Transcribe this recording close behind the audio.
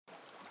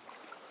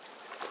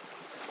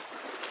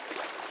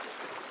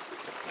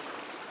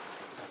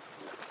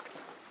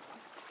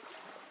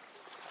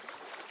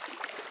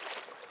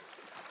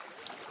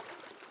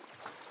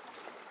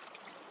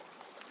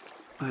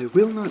I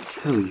will not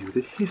tell you the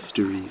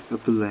history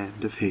of the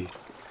land of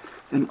Haith,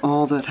 and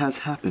all that has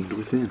happened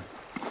within.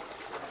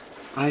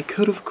 I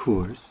could, of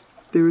course.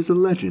 There is a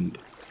legend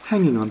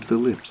hanging onto the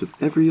lips of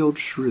every old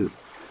shrew,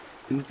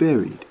 and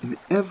buried in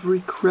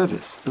every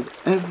crevice of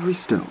every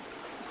stone.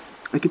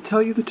 I could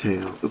tell you the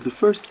tale of the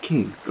first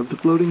king of the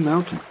floating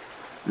mountain,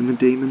 and the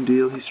daemon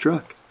deal he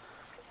struck.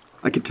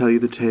 I could tell you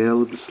the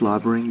tale of the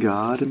slobbering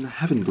god and the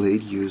heaven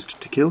blade used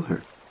to kill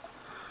her.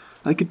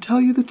 I could tell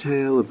you the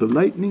tale of the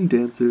lightning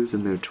dancers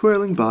and their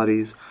twirling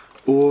bodies,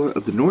 or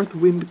of the north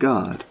wind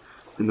god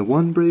and the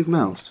one brave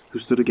mouse who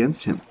stood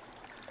against him,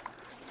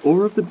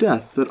 or of the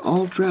death that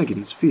all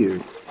dragons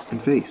feared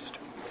and faced.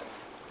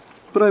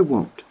 But I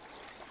won't,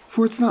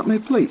 for it's not my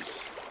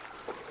place.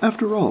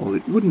 After all,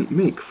 it wouldn't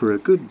make for a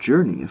good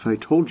journey if I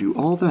told you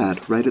all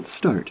that right at the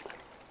start.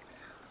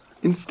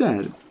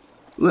 Instead,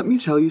 let me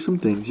tell you some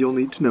things you'll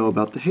need to know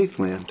about the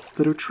Haithland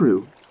that are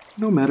true,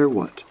 no matter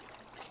what.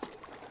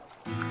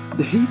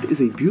 The Haith is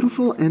a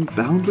beautiful and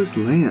boundless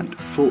land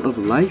full of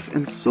life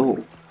and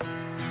soul.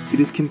 It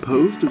is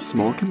composed of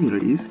small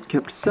communities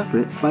kept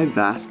separate by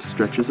vast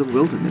stretches of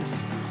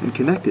wilderness and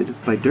connected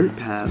by dirt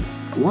paths,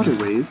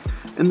 waterways,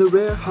 and the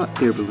rare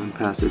hot air balloon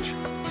passage.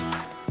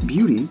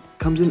 Beauty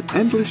comes in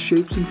endless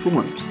shapes and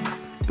forms,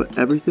 but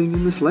everything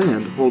in this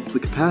land holds the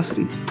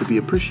capacity to be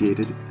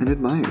appreciated and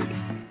admired.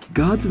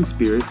 Gods and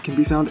spirits can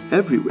be found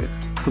everywhere,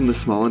 from the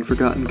small and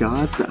forgotten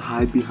gods that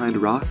hide behind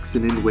rocks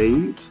and in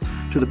waves,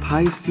 to the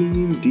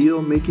Piscean,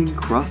 deal-making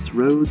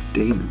crossroads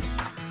daemons,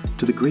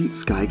 to the great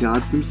sky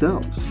gods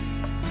themselves.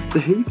 The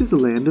Haith is a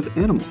land of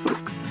animal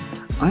folk.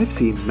 I've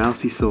seen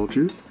mousy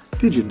soldiers,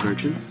 pigeon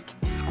merchants,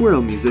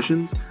 squirrel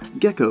musicians,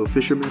 gecko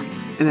fishermen,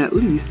 and at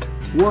least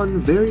one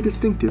very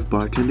distinctive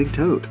bartending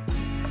toad.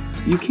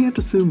 You can't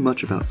assume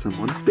much about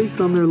someone based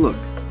on their look.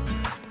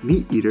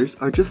 Meat eaters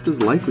are just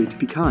as likely to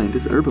be kind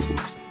as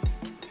herbivores.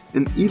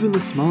 And even the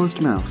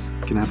smallest mouse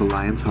can have a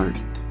lion's heart.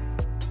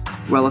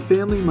 While a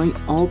family might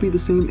all be the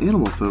same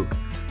animal folk,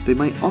 they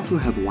might also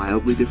have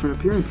wildly different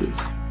appearances.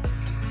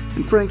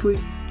 And frankly,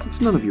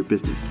 it's none of your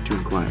business to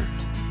inquire.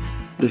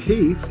 The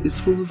Haith is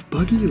full of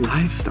buggy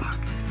livestock,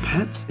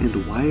 pets,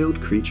 and wild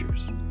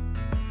creatures.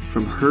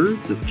 From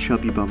herds of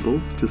chubby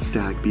bumbles to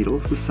stag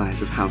beetles the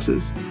size of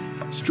houses,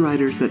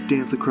 striders that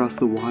dance across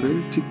the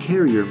water to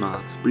carrier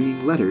moths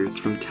bringing letters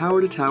from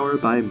tower to tower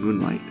by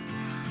moonlight.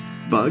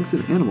 Bugs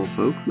and animal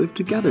folk live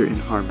together in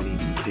harmony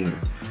and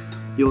care.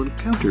 You'll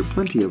encounter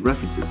plenty of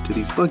references to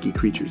these buggy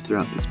creatures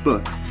throughout this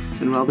book,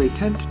 and while they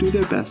tend to do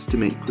their best to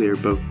make clear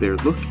both their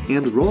look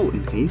and role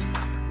in Haith,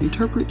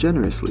 interpret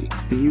generously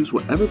and use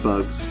whatever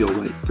bugs feel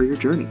right for your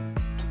journey.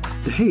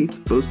 The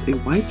Haith boasts a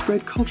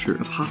widespread culture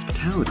of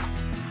hospitality.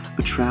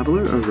 A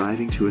traveler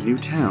arriving to a new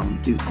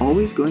town is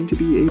always going to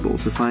be able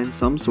to find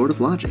some sort of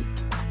lodging,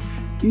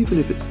 even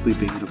if it's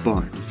sleeping in a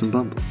barn with some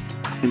bumbles,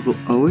 and will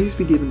always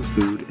be given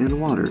food and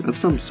water of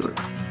some sort.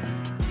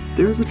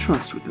 There is a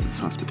trust within this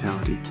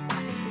hospitality.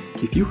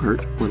 If you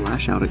hurt or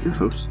lash out at your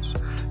hosts,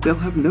 they'll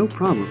have no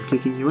problem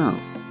kicking you out.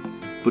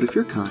 But if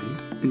you're kind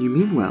and you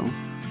mean well,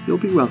 you'll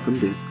be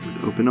welcomed in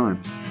with open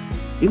arms.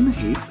 In the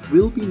Haith,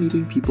 we'll be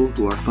meeting people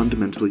who are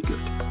fundamentally good.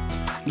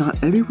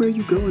 Not everywhere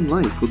you go in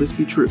life will this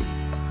be true,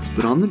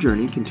 but on the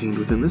journey contained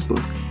within this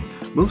book,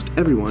 most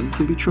everyone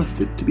can be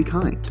trusted to be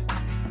kind.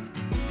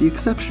 The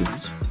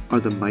exceptions are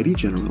the mighty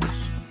generals,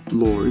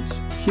 lords,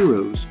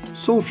 heroes,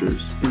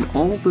 soldiers, and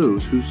all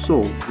those whose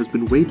soul has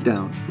been weighed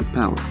down with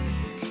power.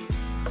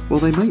 While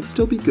they might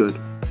still be good,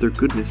 their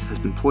goodness has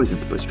been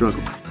poisoned by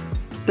struggle.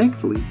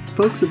 Thankfully,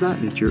 folks of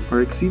that nature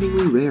are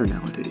exceedingly rare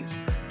nowadays,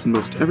 and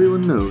most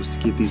everyone knows to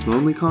give these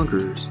lonely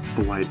conquerors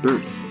a wide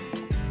berth.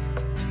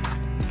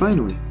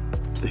 Finally,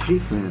 the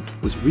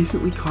Haithland was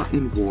recently caught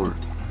in war,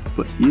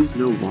 but is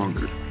no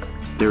longer.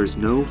 There is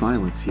no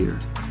violence here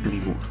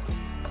anymore.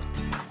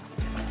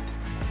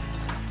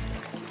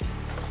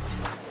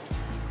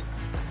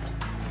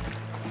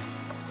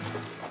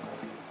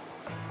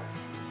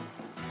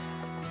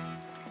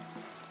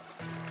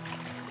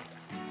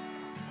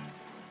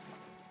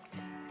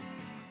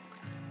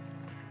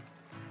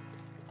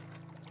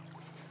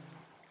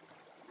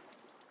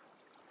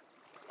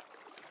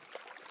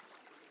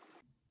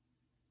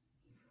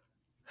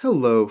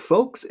 Hello,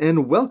 folks,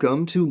 and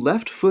welcome to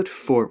Left Foot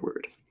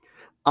Forward.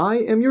 I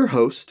am your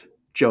host,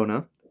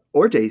 Jonah,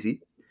 or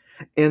Daisy,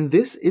 and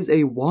this is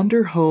a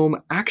Wander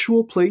Home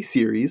actual play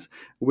series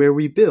where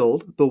we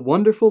build the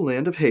wonderful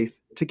land of Haith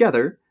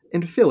together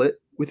and fill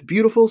it with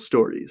beautiful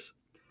stories.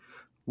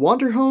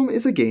 Wander Home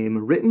is a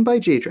game written by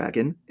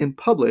J-Dragon and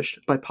published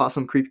by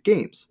Possum Creek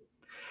Games.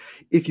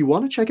 If you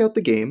want to check out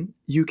the game,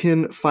 you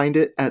can find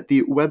it at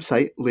the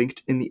website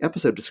linked in the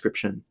episode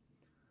description.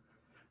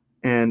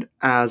 And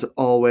as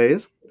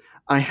always,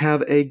 I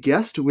have a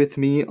guest with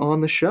me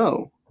on the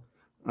show.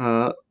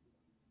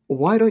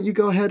 Why don't you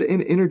go ahead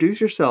and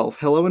introduce yourself?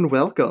 Hello and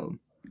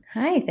welcome.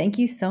 Hi, thank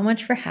you so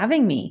much for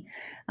having me.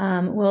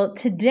 Well,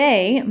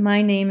 today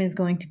my name is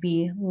going to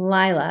be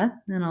Lila,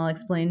 and I'll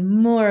explain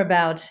more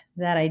about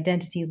that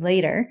identity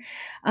later.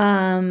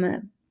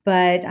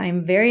 but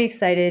I'm very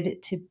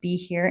excited to be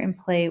here and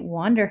play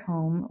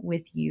Wanderhome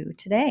with you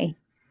today.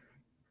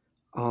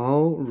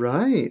 All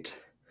right.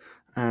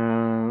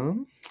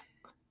 Um,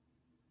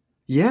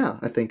 yeah,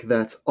 I think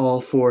that's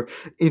all for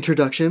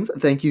introductions.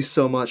 Thank you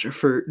so much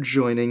for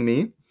joining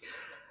me.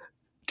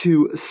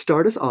 To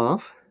start us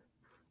off,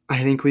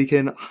 I think we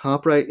can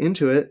hop right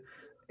into it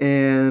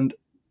and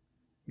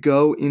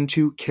go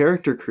into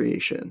character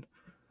creation.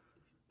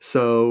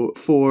 So,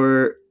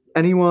 for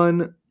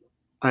anyone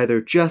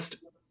either just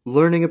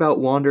learning about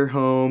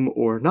Wanderhome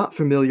or not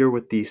familiar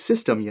with the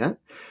system yet,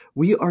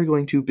 we are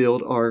going to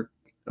build our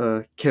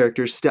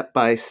characters step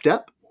by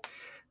step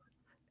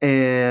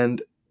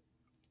and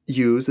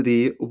use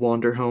the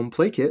Wanderhome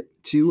Playkit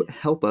to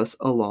help us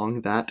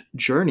along that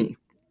journey.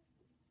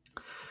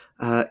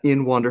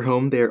 In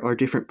Wanderhome, there are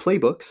different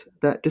playbooks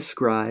that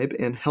describe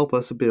and help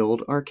us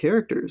build our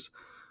characters.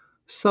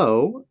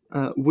 So,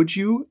 would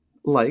you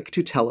like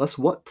to tell us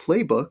what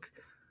playbook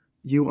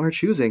you are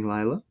choosing,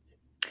 Lila?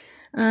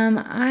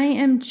 I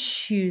am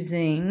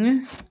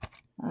choosing,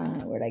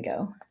 where'd I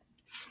go?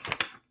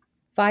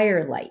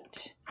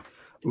 Firelight.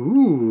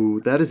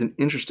 Ooh, that is an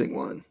interesting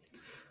one.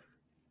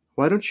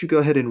 Why don't you go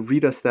ahead and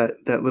read us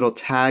that little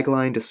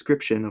tagline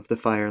description of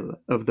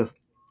the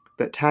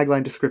that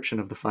tagline description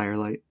of the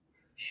firelight?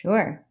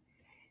 Sure.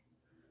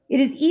 It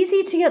is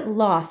easy to get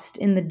lost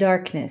in the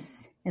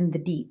darkness and the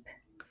deep.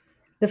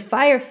 The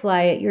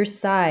firefly at your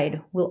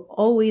side will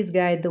always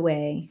guide the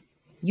way.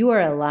 You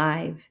are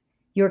alive.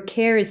 Your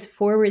care is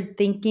forward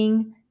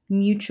thinking,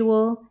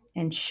 mutual,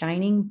 and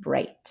shining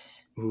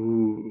bright.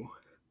 Ooh,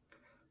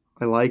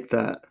 I like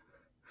that.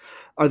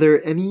 Are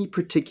there any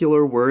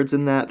particular words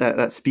in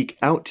that speak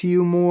out to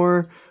you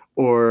more,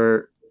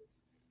 or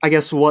I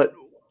guess what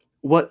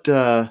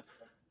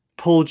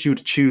pulled you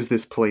to choose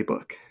this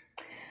playbook?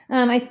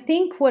 I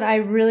think what I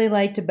really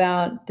liked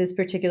about this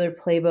particular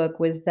playbook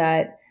was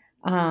that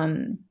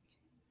um,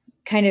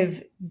 kind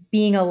of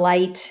being a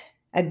light,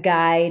 a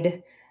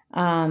guide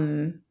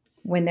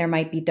when there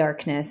might be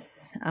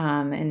darkness,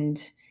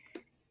 and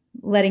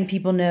letting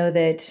people know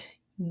that,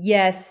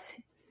 yes,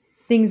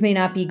 things may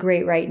not be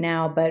great right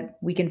now, but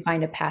we can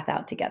find a path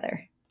out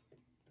together.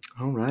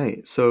 All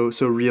right, so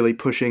really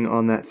pushing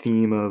on that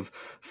theme of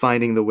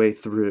finding the way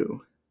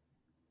through.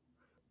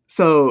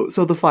 So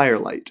the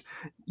firelight,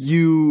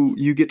 you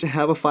get to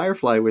have a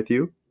firefly with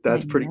you. I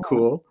That's pretty know.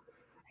 cool.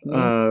 I named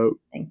Uh,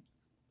 it.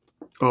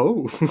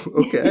 oh,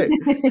 okay.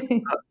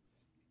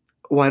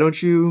 Why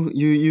don't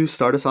you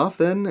start us off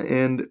then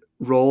and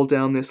roll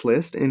down this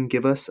list and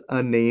give us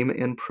a name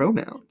and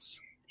pronouns?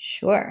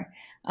 Sure.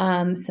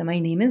 So my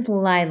name is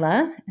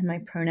Lila, and my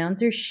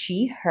pronouns are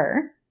she,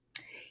 her,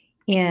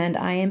 and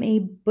I am a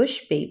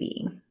bush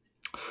baby.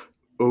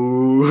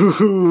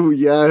 Oh,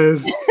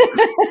 yes.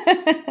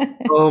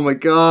 Oh my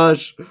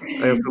gosh.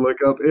 I have to look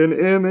up an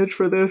image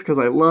for this because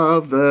I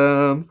love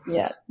them.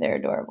 Yeah, they're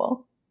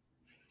adorable.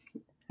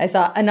 I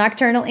saw a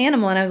nocturnal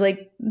animal, and I was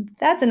like,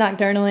 "That's a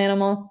nocturnal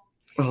animal."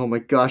 Oh my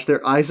gosh,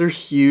 their eyes are I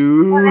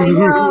huge.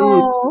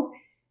 know.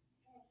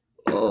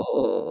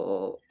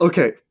 Oh,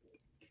 okay.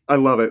 I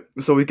love it.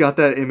 So we got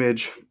that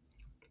image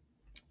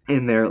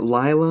in there.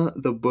 Lila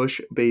the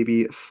Bush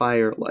Baby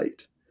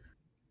Firelight.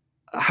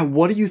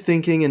 What are you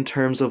thinking in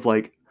terms of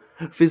like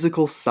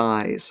physical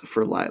size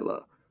for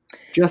Lila?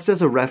 Just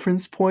as a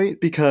reference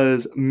point,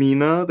 because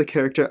Mina, the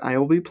character I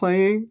will be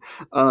playing,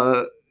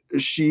 uh,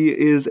 she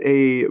is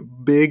a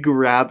big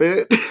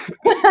rabbit.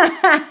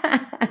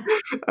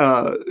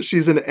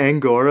 She's an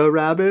Angora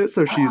rabbit,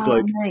 so she's Oh,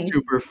 like nice.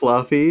 super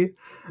fluffy.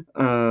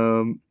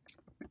 Um,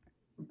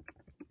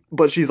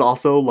 but she's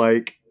also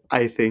like,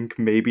 I think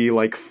maybe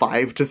like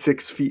 5 to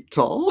 6 feet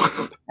tall.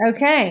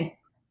 Okay.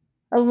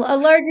 A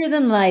larger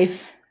than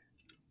life.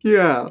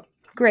 Yeah.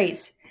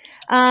 Great.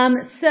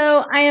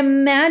 So I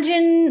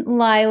imagine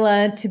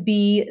Lila to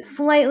be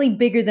slightly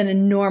bigger than a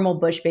normal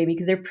bush baby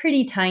because they're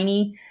pretty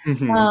tiny.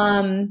 Hmm.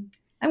 Um,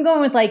 I'm going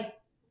with like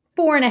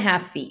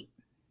 4.5 feet.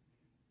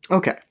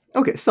 Okay.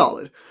 Okay,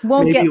 solid.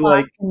 Won't Maybe get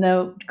like, lost in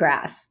the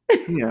grass.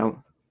 you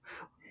know,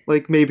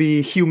 like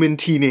maybe human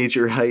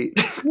teenager height.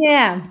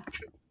 Yeah.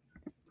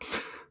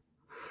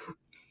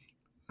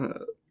 Uh,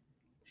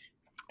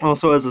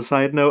 Also, as a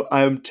side note,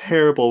 I'm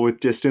terrible with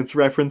distance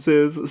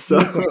references, so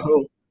Me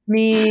too.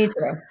 Me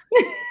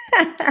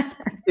too.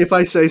 if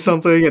I say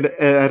something and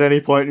at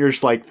any point you're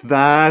just like,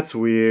 that's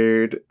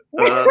weird,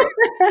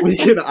 we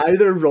can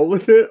either roll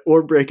with it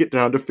or break it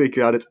down to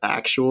figure out its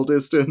actual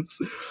distance.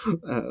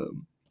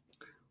 Um,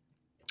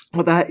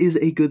 well, that is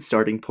a good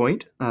starting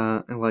point.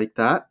 I like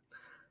that.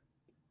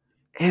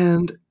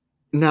 And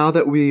now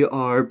that we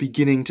are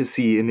beginning to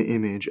see an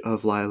image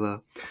of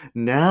Lila,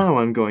 now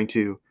I'm going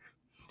to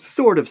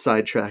sort of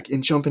sidetrack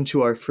and jump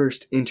into our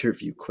first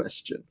interview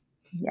question.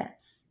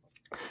 Yes.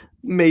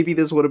 Maybe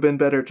this would have been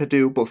better to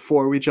do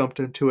before we jumped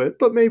into it,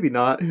 but maybe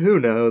not. Who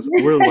knows?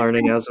 We're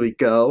learning as we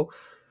go.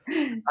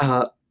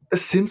 Uh,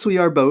 since we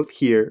are both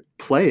here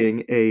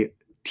playing a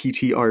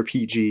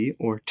TTRPG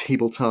or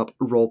tabletop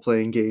role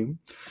playing game,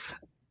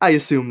 I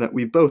assume that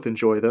we both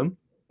enjoy them,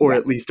 or Yes.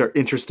 at least are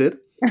interested.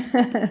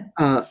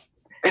 Uh,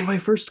 and my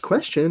first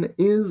question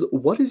is,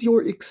 what is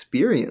your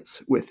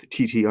experience with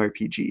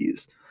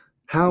TTRPGs?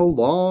 How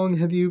long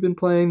have you been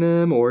playing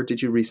them, or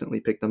did you recently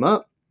pick them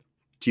up?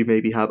 Do you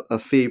maybe have a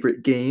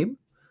favorite game,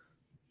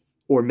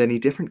 or many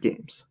different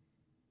games?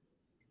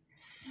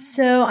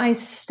 So I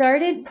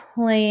started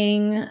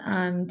playing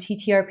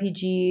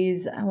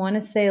TTRPGs, I want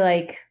to say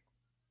like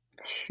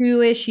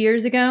 2-ish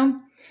years ago.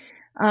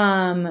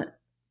 Um,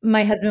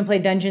 my husband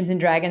played Dungeons and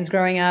Dragons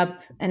growing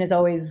up and has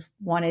always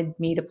wanted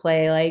me to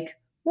play like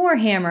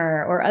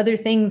Warhammer or other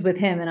things with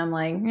him. And I'm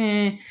like,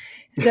 eh.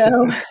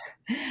 So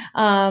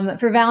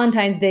for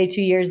Valentine's Day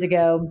 2 years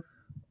ago,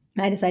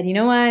 I decided, you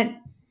know what?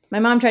 My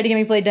mom tried to get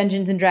me to play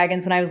Dungeons and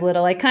Dragons when I was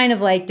little. I kind of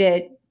liked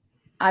it.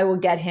 I will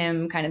get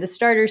him kind of the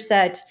starter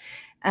set,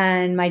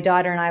 and my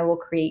daughter and I will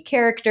create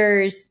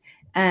characters,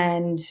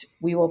 and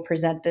we will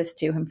present this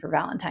to him for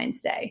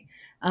Valentine's Day.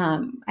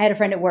 I had a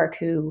friend at work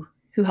who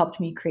helped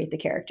me create the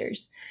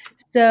characters.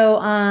 So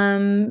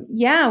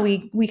yeah,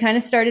 we kind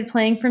of started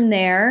playing from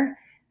there.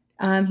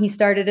 He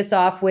started us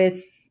off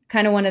with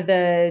kind of one of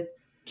the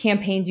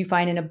campaigns you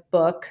find in a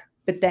book,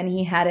 but then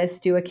he had us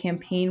do a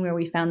campaign where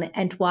we found the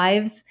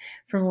Entwives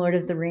from Lord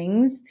of the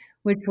Rings,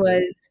 which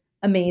was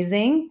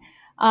amazing.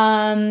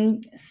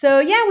 So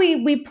yeah,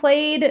 we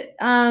played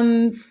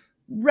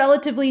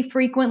relatively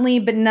frequently,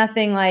 but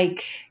nothing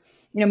like,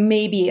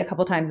 maybe a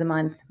couple times a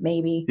month,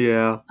 maybe.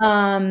 Yeah.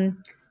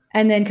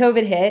 And then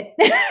COVID hit.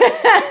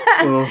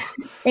 Oh,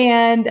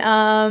 And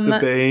the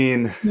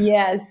bane.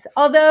 yes,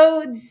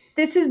 although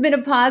this has been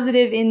a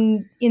positive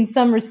in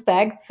some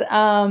respects.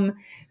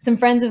 Some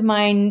friends of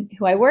mine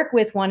who I work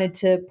with wanted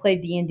to play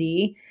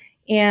D&D,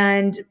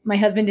 and my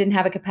husband didn't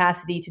have a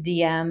capacity to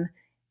DM,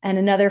 and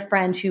another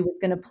friend who was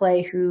going to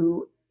play,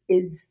 who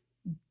is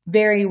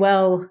very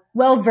well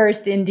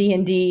versed in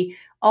D&D,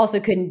 also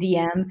couldn't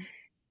DM.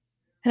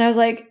 And I was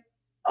like,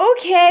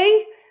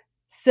 okay.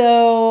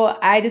 So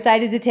I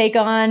decided to take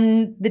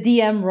on the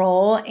DM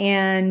role,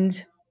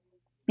 and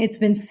it's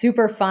been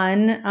super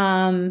fun.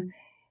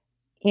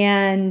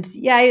 And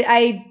yeah,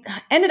 I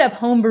ended up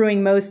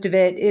homebrewing most of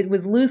it. It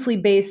was loosely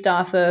based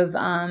off of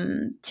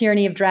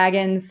Tyranny of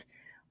Dragons,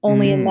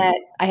 only in Mm,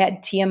 that I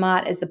had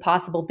Tiamat as the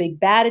possible big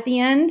bad at the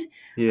end.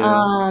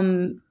 yeah.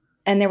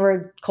 And there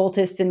were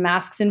cultists and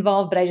masks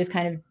involved, but I just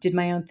kind of did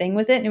my own thing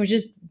with it. And it was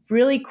just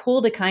really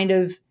cool to kind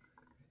of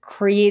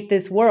create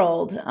this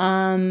world.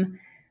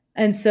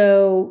 And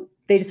so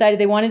they decided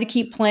they wanted to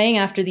keep playing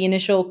after the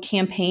initial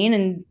campaign,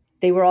 and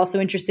they were also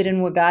interested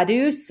in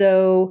Wagadu.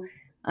 So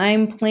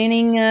I'm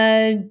planning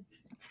a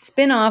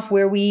spin-off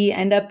where we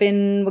end up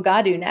in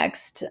Wagadu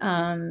next.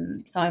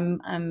 So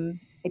I'm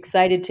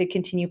excited to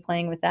continue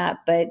playing with that.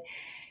 But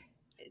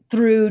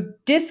through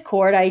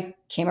Discord, I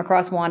came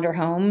across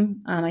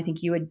Wanderhome. I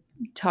think you had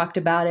talked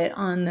about it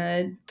on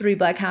the Three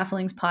Black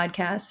Halflings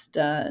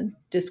podcast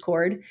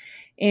Discord.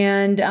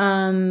 And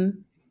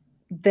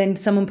then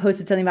someone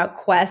posted something about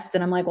Quest,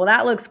 and I'm like, well,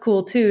 that looks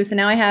cool too. So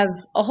now I have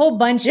a whole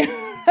bunch of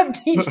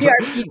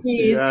TTRPGs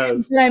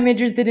Yes. that I'm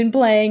interested in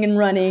playing and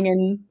running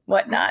and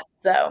whatnot.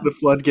 So The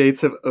floodgates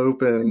have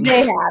opened.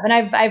 they have, and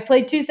I've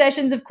played 2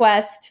 sessions of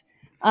Quest,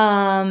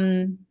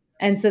 and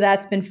so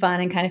that's been fun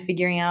and kind of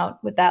figuring out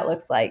what that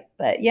looks like.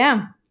 But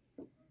yeah.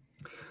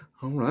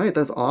 All right,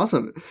 that's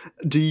awesome.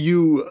 Do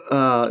you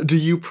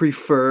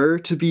prefer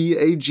to be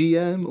a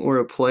GM or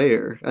a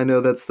player? I know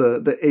that's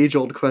the age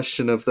old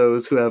question of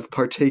those who have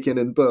partaken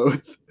in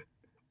both.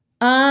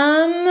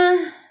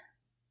 Um,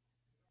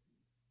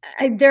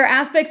 there are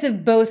aspects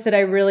of both that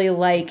I really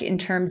like in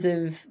terms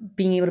of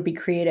being able to be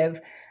creative.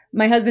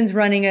 My husband's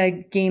running a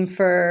game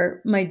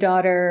for my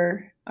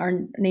daughter, our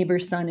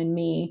neighbor's son, and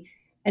me,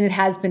 and it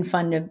has been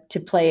fun to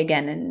play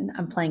again. And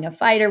I'm playing a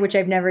fighter, which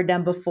I've never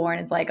done before,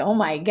 and it's like, oh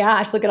my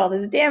gosh, look at all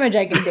this damage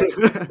I can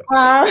do.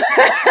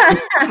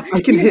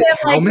 I can hit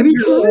how many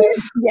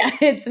times? Yeah,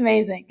 it's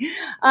amazing.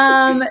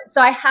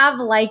 So I have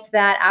liked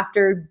that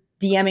after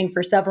DMing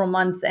for several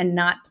months and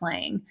not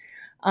playing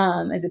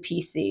as a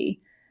PC.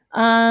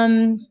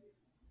 And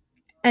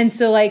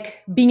so like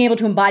being able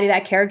to embody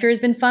that character has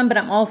been fun, but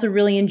I'm also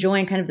really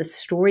enjoying kind of the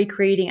story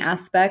creating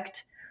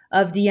aspect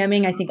of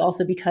DMing. I think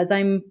also because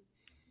I'm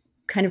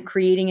kind of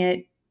creating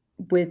it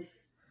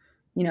with,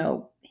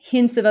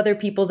 hints of other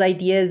people's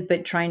ideas,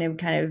 but trying to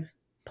kind of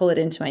pull it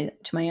into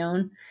my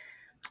own.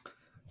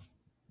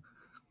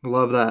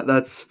 Love that.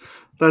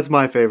 That's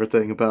my favorite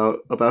thing about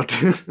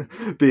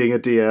being a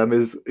DM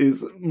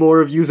is more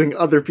of using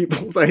other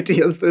people's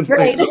ideas than my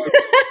Right. own.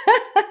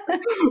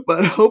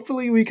 But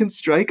hopefully we can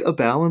strike a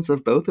balance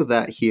of both of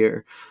that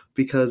here,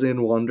 because in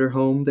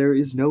Wonderhome there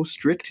is no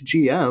strict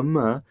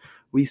GM.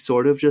 We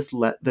sort of just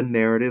let the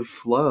narrative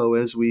flow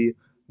as we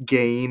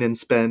gain and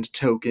spend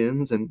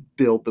tokens and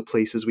build the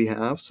places we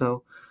have.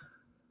 So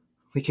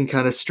we can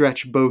kind of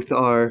stretch both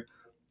our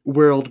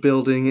world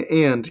building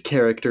and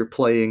character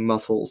playing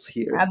muscles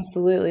here.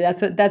 Absolutely.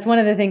 That's one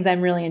of the things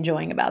I'm really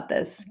enjoying about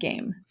this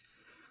game.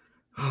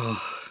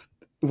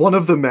 One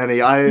of the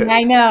many.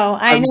 I know.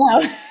 I'm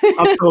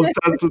so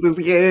obsessed with this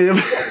game.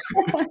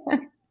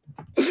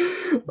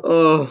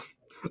 Oh,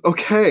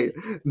 Okay,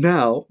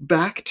 now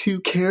back to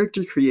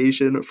character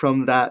creation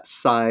from that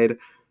side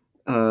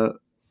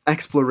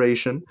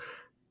exploration.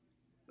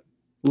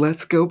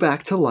 Let's go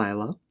back to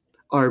Lila,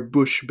 our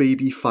bush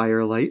baby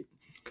firelight,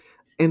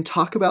 and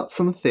talk about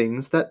some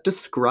things that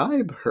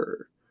describe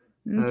her.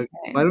 Why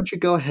Okay. don't you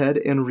go ahead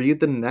and read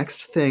the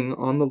next thing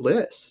on the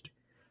list?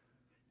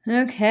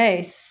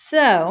 Okay.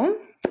 So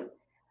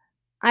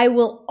I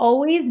will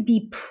always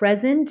be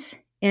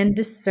present and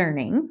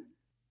discerning,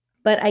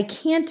 but I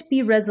can't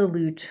be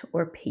resolute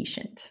or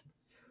patient.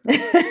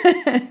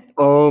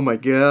 Oh my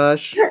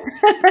gosh.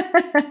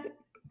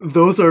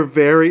 Those are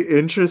very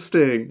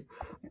interesting.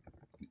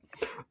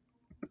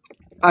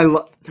 I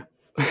love.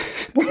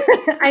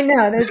 I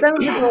know, there's some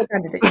people who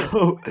contradict me,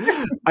 So,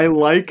 I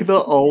like the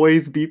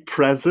always be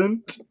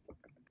present.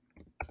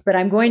 but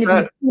I'm going to be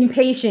That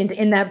impatient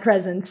in that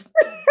presence.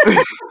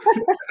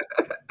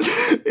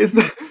 is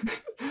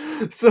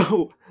that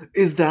so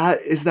is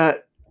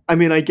that I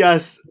mean, I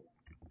guess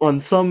on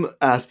some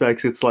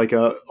aspects it's like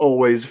a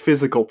always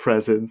physical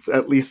presence,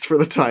 at least for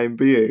the time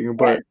being,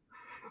 Yes.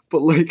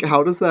 but like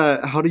how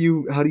do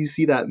you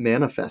see that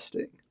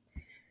manifesting?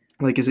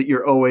 Like, is it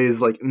you're always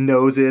like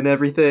nose in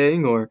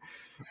everything, or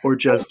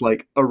just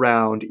like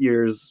around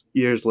ears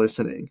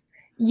listening?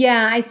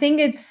 Yeah, I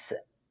think it's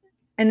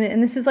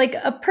and this is like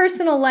a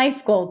personal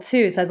life goal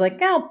too. So I was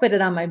like, I'll put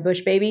it on my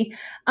bush baby.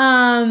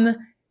 Um,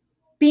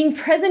 Being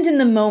present in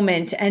the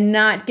moment and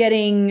not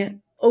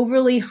getting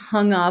overly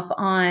hung up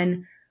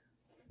on,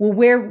 well,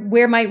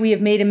 where might we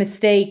have made a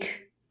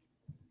mistake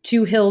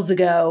 2 hills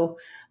ago,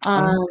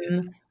 Oh,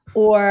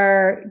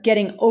 or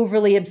getting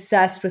overly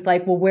obsessed with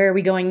like, well, where are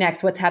we going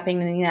next? What's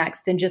happening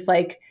next? And just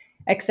like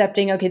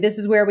accepting, okay, this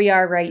is where we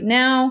are right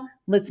now.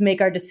 Let's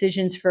make our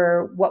decisions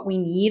for what we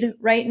need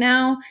right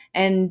now.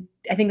 And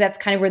I think that's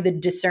kind of where the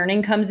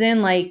discerning comes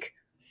in, like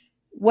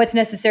what's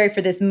necessary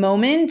for this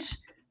moment,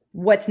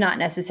 what's not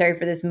necessary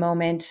for this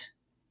moment,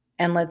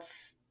 and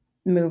let's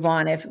move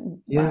on if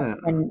yeah.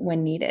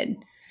 when needed.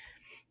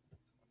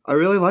 I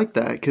really like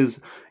that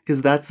because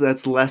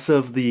that's less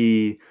of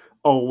the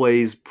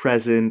always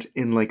present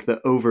in like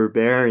the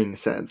overbearing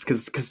sense.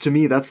 Because to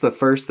me that's the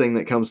first thing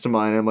that comes to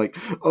mind. I'm like,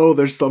 oh,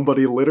 there's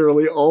somebody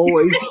literally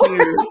always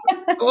here.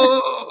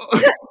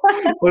 Oh,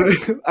 but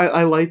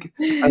I like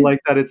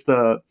that it's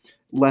the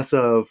less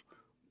of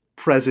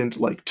present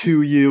like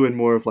to you and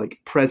more of like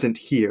present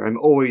here. I'm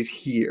always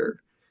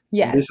here.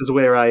 Yes, This is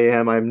where I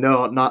am. I'm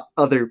not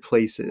other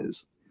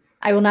places.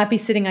 I will not be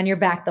sitting on your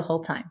back the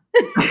whole time.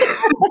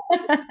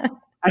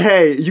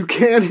 Hey, you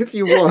can if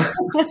you want.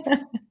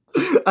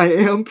 I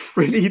am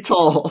pretty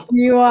tall.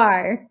 You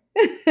are.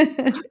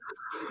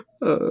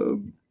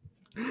 Um,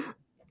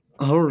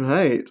 all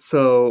right.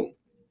 So,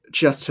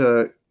 just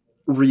to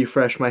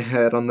refresh my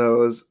head on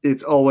those,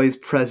 it's always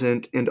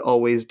present and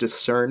always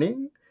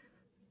discerning,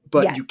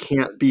 but Yes, you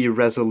can't be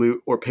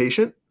resolute or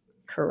patient.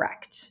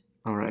 correct.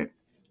 All right.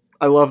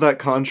 I love that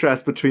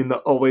contrast between the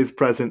always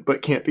present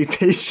but can't be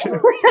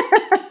patient.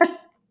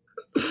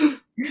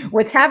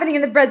 What's happening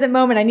in the present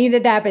moment, I need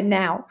it to happen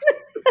now.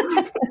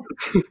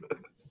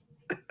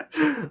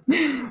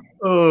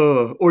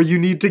 Oh, or you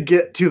need to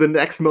get to the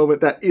next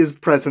moment that is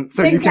present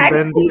so you can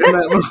then be Exactly. in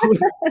that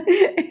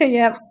moment.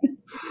 Yep.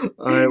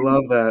 I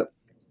love that.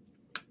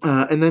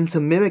 And then to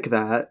mimic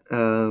that,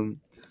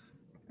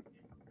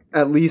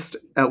 at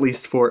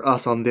least for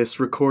us on this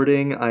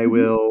recording, I Mhm.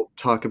 will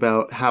talk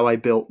about how I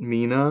built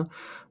Mina.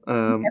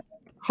 Um,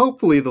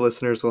 hopefully, the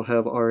listeners will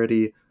have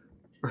already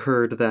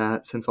heard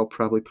that since I'll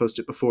probably post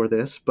it before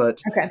this.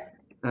 But Okay.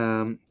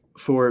 um,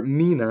 for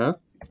Mina,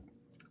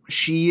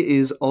 she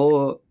is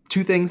all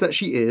two things that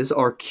she is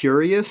are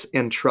curious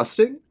and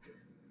trusting,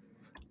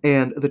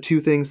 and the two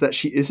things that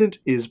she isn't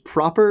is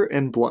proper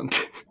and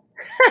blunt.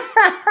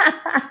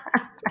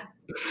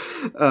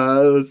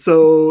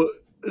 So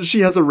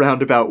she has a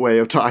roundabout way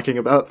of talking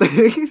about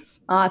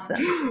things.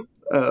 Awesome.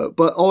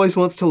 But always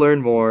wants to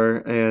learn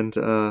more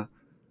and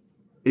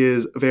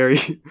is very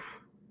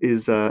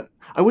is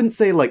I wouldn't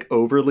say like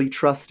overly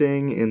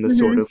trusting in the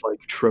sort Hmm. of like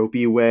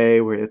tropey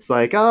way where it's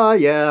like, ah,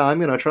 yeah, I'm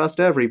gonna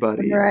trust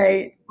everybody,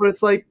 Right. but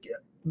it's like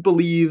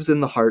believes in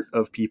the heart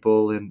of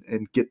people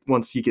and get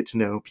once you get to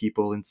know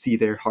people and see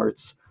their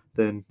hearts,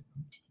 then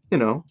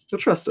you'll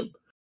trust them,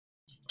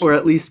 or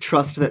at least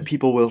trust that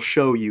people will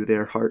show you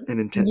their heart and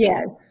intention.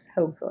 Yes,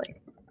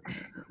 hopefully.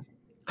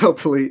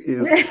 Hopefully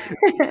is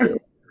true.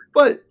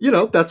 But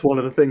that's one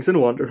of the things in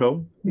Wonder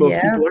Home. Most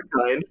Yeah, people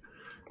are kind,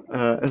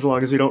 as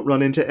long as we don't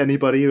run into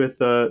anybody with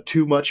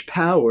too much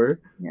power.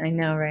 I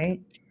know,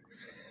 right?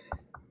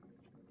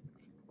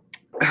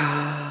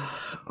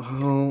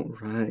 All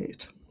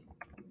right.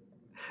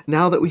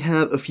 Now that we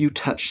have a few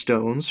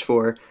touchstones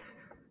for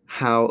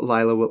how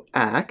Lila will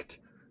act,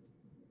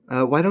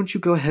 why don't you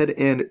go ahead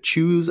and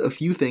choose a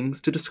few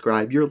things to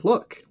describe your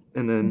look,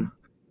 and then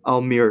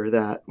I'll mirror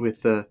that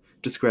with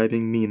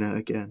describing Mina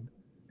again.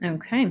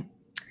 Okay.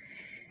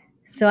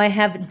 So I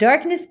have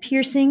darkness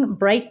piercing,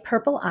 bright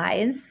purple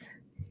eyes.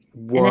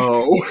 And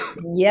Whoa.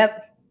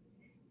 yep,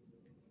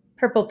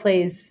 purple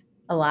plays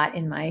a lot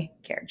in my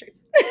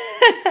characters.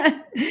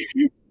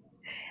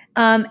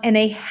 And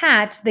a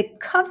hat that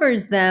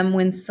covers them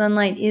when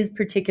sunlight is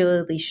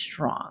particularly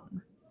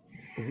strong.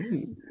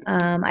 Ooh.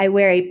 I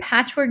wear a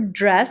patchwork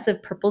dress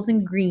of purples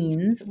and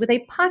greens with a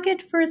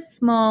pocket for a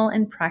small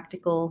and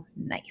practical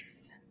knife.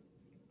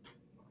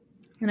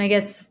 And I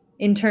guess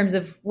in terms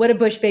of what a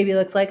bush baby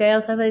looks like, I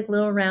also have like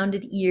little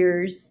rounded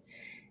ears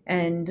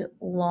and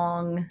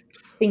long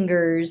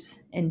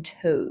fingers and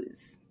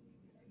toes.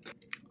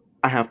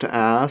 I have to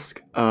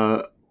ask,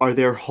 are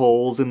there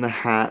holes in the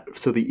hat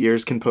so the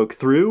ears can poke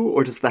through,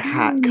 or does the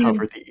hat Mm.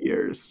 cover the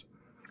ears?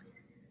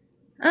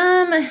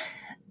 Um,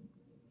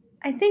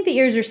 I think the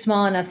ears are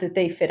small enough that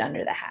they fit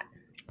under the hat.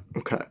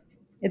 Okay.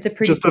 It's a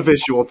pretty Just a big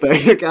visual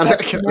thing. I got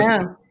hat.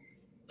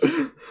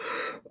 it.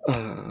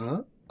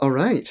 No. All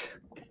right.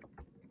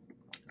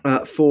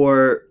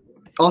 For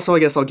also, I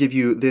guess I'll give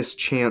you this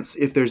chance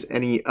if there's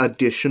any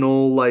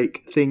additional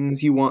like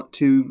things you want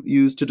to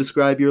use to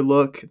describe your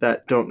look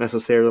that don't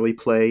necessarily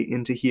play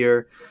into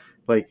here.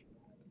 Like,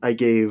 I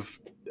gave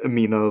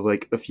Amina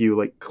like a few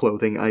like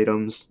clothing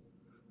items.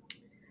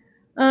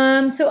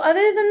 So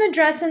other than the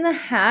dress and the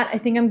hat, I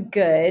think I'm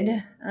good.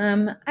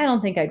 I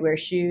don't think I'd wear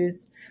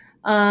shoes.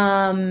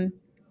 Um,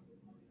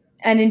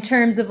 and in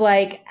terms of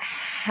like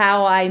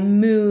how I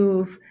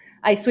move,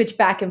 I switch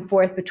back and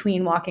forth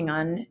between walking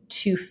on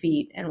 2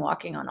 feet and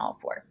walking on all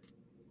four.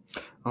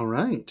 All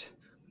right.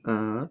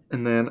 And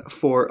then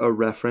for a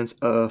reference,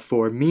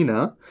 for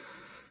Mina,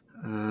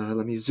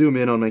 let me zoom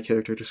in on my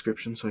character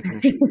description so I can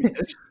actually read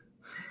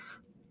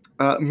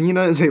it.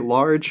 Mina is a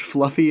large,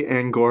 fluffy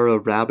Angora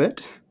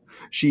rabbit.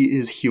 She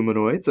is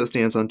humanoid, so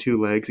stands on two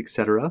legs,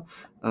 etc.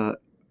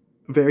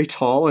 Very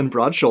tall and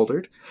broad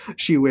shouldered.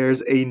 She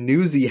wears a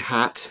newsy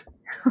hat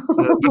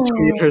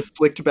between her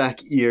slicked back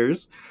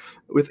ears,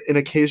 with an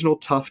occasional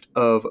tuft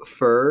of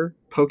fur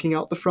poking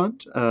out the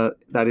front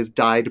that is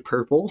dyed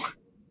purple.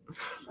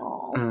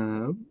 Aw.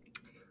 Um,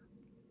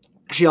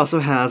 she also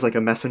has like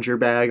a messenger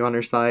bag on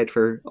her side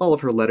for all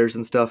of her letters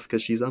and stuff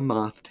because she's a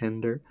moth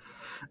tender.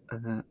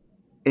 Uh,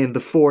 and the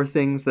four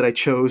things that I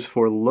chose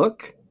for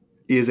look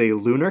is a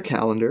lunar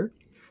calendar,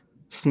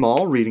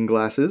 small reading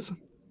glasses,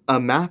 a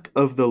map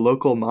of the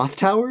local moth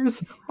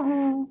towers,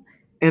 Aw.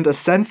 and a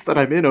sense that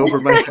I'm in over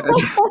my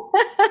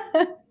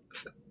head,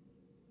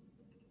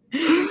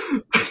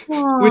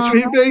 which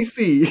we may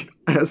see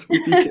as we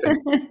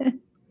begin.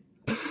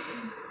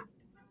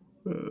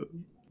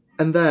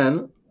 And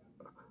then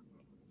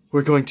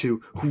we're going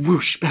to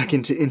whoosh back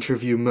into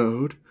interview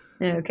mode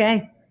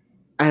Okay.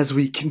 as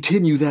we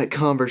continue that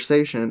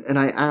conversation, and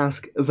I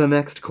ask the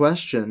next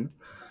question.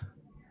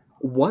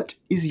 What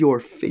is your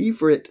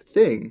favorite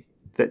thing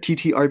that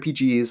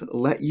TTRPGs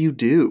let you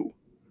do?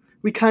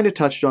 We kind of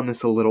touched on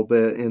this a little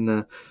bit in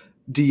the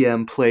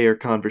DM player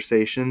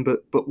conversation,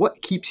 but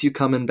what keeps you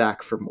coming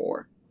back for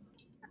more?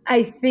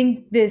 I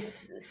think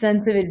this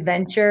sense of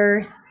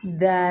adventure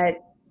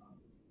that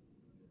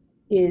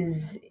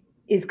is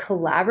is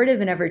collaborative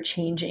and ever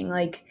changing.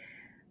 Like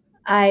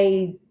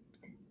I,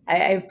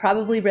 I've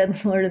probably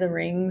read Lord of the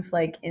Rings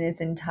like in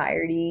its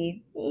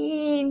entirety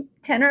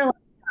 10 or 11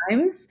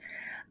 times.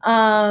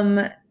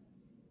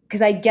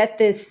 Because I get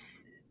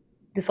this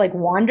like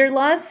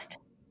wanderlust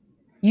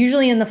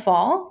usually in the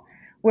fall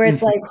where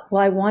it's Mhm. like,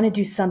 well, I want to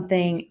do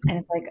something and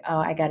it's like, oh,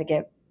 I got to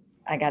go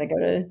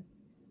to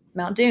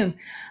Mount Doom.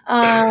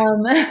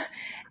 Um,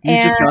 You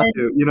and just got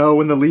to,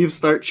 when the leaves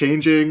start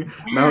changing, yeah,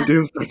 Mount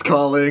Doom starts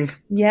calling.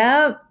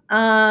 yeah.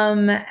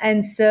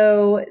 And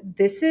so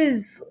this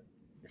is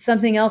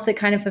something else that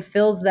kind of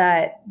fulfills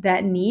that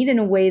need in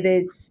a way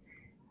that's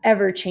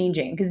ever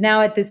changing. Because now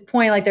at this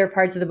point, like there are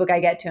parts of the book I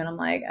get to, and I'm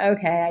like,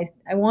 okay,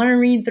 I want to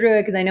read through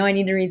it because I know I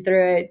need to read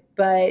through it,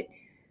 but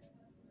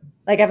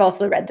like I've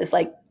also read this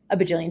like a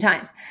bajillion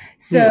times.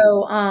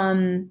 So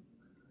Hmm.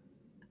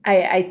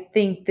 I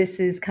think this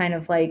is kind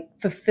of like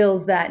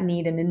fulfills that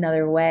need in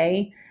another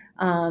way,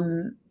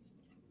 and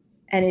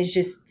is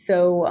just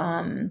so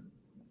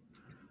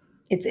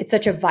it's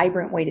such a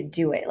vibrant way to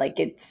do it. Like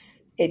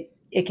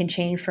it can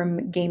change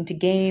from game to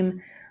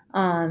game.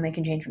 It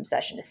can change from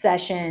session to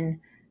session.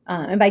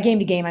 And by game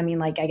to game, I mean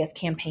like I guess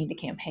campaign to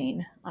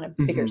campaign on a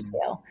bigger Hmm.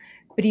 scale.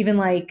 But even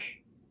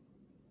like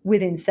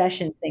within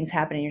sessions, things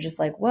happen, and you're just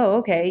like, whoa,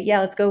 okay, yeah,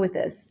 let's go with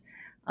this.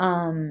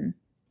 Um,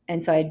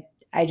 and so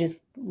I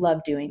just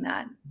love doing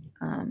that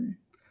um,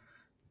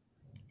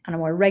 on a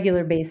more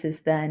regular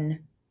basis than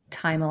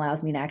time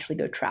allows me to actually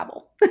go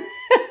travel.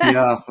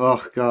 Yeah.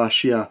 Oh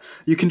gosh. Yeah.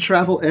 You can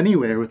travel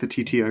anywhere with a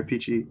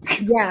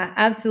TTRPG. Yeah,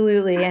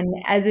 absolutely. And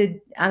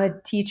I'm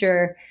a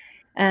teacher,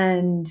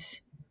 and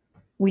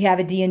we have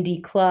a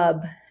D&D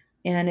club,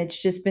 and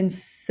it's just been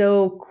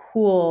so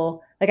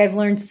cool. Like I've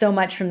learned so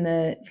much from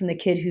the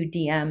kid who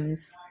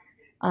DMs.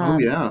 Oh Um,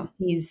 yeah.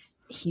 he's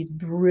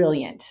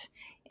brilliant,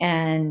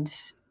 and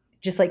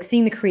just like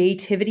seeing the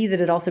creativity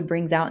that it also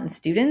brings out in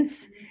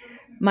students.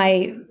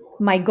 My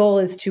my goal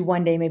is to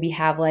one day maybe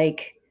have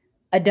like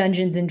a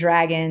Dungeons and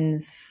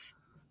Dragons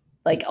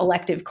like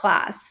elective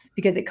class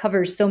because it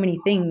covers so many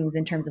things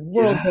in terms of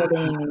world Yeah.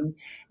 building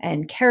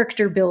and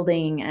character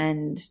building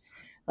and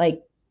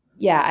like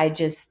yeah,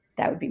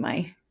 that would be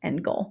my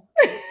end goal.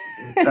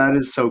 That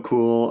is so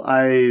cool.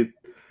 I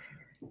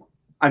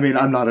mean,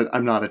 I'm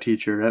not a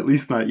teacher, at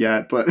least not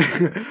yet, but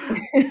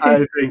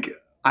I think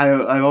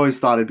I've always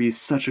thought it'd be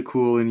such a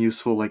cool and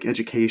useful like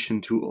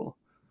education tool.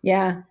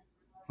 Yeah.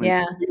 Like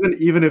Yeah.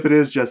 even if it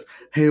is just,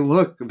 hey,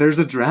 look, there's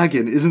a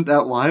dragon. Isn't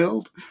that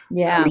wild?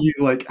 Yeah.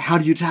 How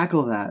do you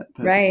tackle that?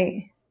 But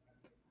Right.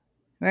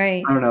 I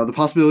Right. don't know. The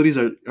possibilities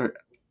are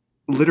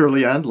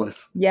literally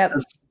endless. Yep.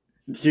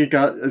 As you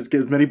got as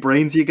many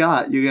brains you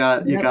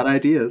Yep. got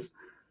ideas.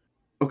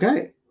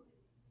 Okay.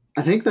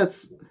 I think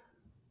that's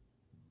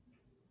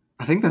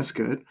I think that's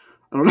good.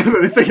 I don't have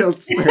anything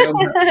else to say on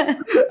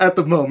that at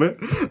the moment.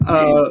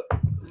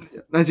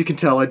 As you can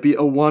tell, I'd be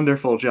a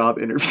wonderful job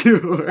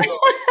interviewer.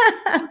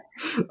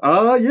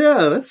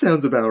 Yeah, that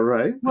sounds about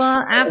right. Well,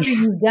 after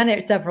you've done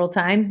it several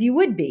times, you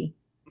would be.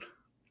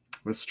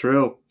 That's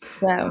true.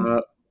 So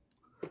Uh,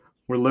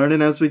 we're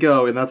learning as we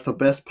go, and that's the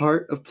best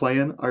part of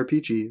playing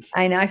RPGs.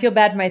 I know I feel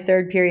bad for my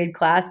third period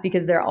class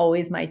because they're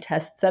always my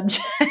test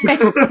subject.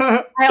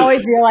 I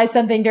always realize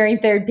something during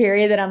third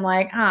period that I'm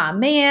like, ah,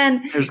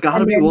 man. There's got to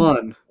And be then,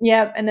 one.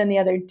 yep. And then the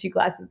other two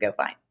classes go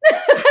fine.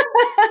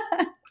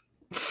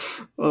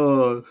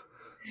 Oh,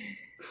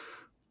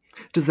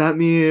 does that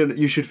mean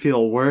you should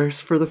feel worse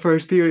for the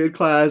first period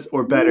class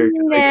or better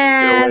because they get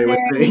to get Nah, away with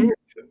things?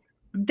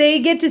 they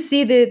get to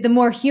see the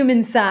more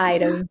human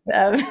side of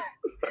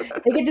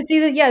they get to see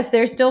that yes,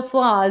 there's still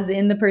flaws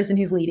in the person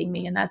who's leading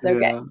me, and that's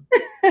okay.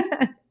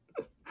 Yeah,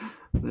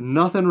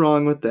 nothing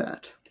wrong with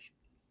that.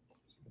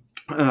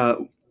 Uh,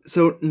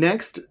 so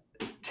next,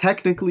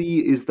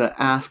 technically, is the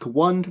ask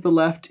one to the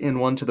left and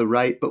one to the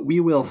right, but we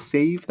will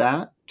save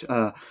that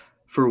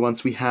for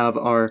once we have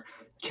our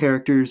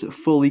characters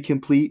fully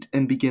complete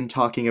and begin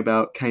talking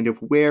about kind of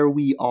where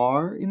we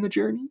are in the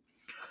journey.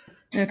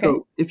 Okay.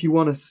 So if you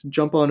want to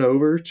jump on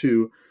over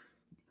to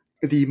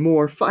the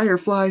more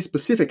Firefly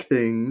specific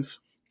things,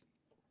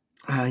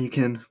 you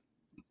can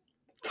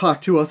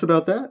talk to us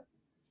about that.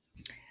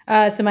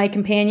 So my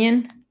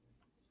companion.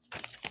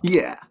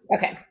 Yeah.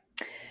 Okay.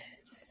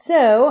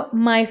 So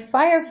my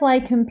Firefly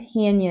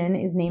companion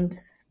is named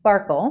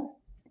Sparkle,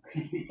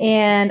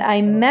 and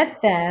I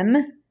met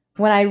them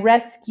when I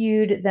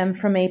rescued them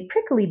from a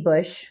prickly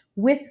bush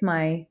with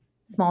my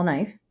small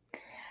knife.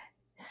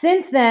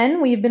 Since then,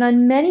 we've been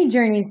on many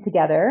journeys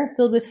together,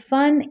 filled with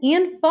fun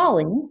and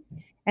folly,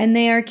 and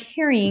they are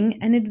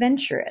caring and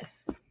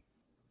adventurous.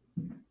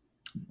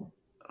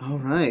 All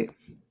right.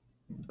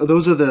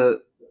 Those are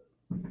the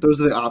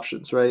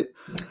options, right?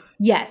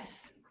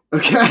 Yes.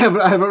 Okay,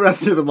 I haven't read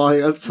through them all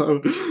yet,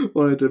 so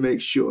wanted to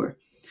make sure.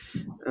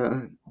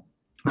 Uh,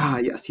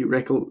 yes, you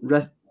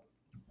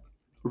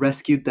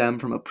rescued them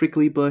from a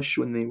prickly bush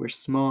when they were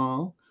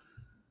small.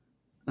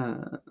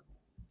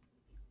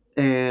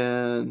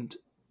 And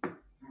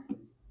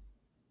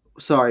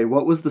sorry,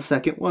 what was the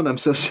second one? I'm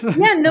so sorry.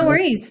 Yeah, no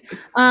worries.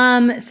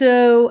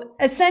 So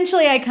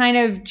essentially, I kind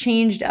of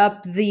changed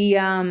up the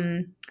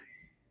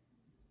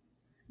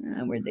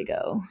where'd they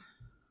go?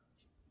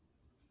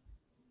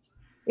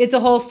 It's a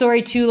whole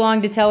story too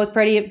long to tell with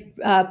plenty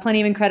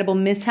of incredible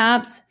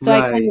mishaps. So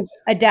I kind Right. of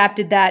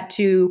adapted that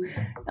to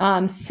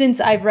since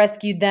I've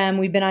rescued them,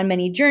 we've been on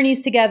many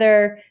journeys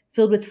together,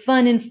 filled with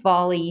fun and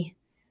folly,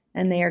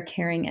 and they are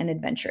caring and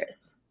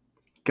adventurous.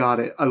 Got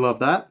it. I love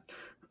that.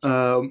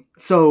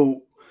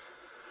 So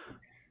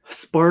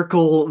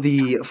Sparkle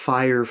the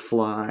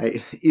Firefly,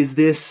 is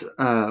this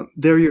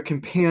they're your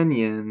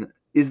companion?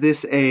 Is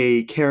this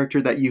a character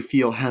that you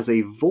feel has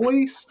a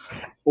voice,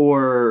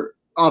 or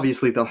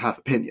obviously they'll have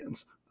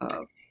opinions?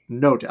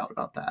 No doubt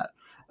about that.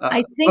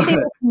 I think they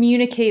will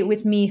communicate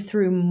with me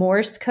through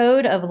Morse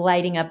code of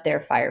lighting up their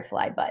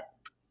firefly butt.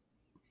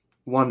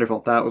 Wonderful.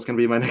 That was going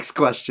to be my next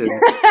question.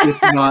 If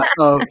not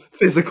a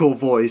physical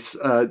voice,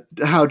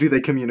 how do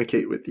they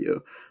communicate with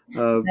you?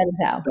 That is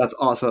how. That's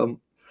awesome.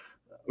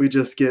 We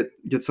just get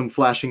some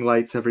flashing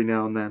lights every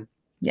now and then.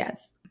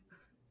 Yes.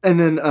 And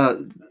then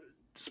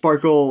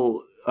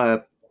Sparkle,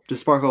 does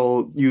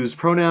Sparkle use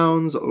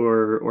pronouns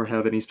or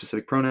have any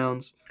specific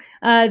pronouns?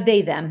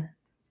 They, them.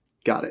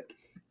 Got it.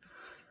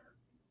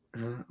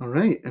 All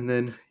right. And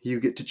then you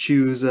get to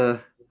choose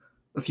a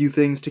few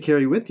things to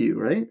carry with you,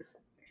 right?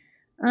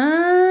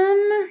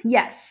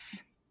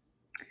 Yes.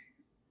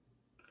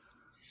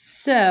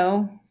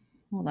 So,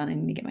 hold on, I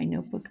need to get my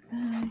notebook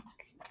back.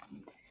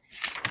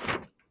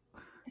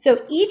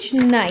 So each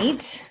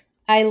night,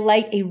 I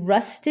light a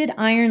rusted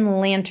iron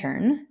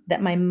lantern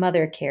that my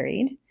mother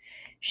carried.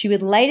 She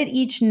would light it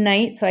each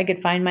night so I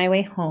could find my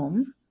way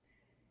home.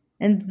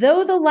 And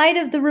though the light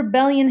of the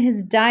rebellion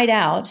has died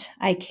out,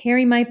 I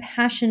carry my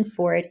passion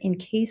for it in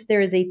case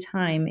there is a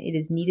time it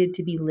is needed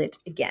to be lit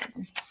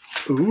again.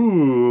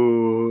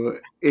 Ooh,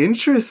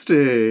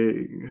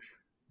 interesting.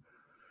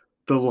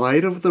 The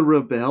light of the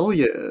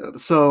rebellion.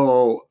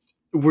 So,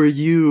 were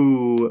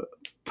you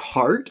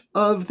part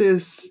of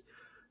this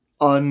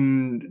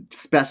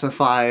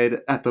unspecified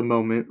at the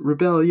moment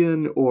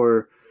rebellion,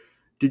 or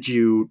did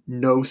you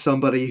know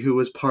somebody who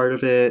was part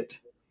of it?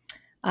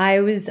 I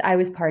was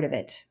part of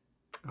it.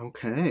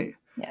 Okay.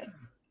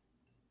 Yes.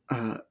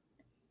 Uh,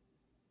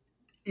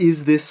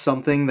 is this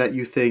something that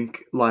you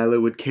think Lila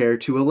would care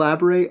to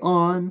elaborate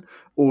on?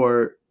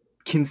 Or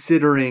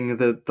considering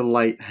that the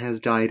light has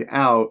died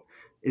out,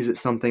 is it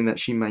something that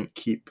she might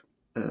keep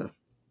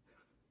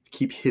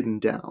hidden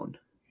down?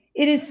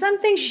 It is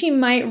something she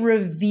might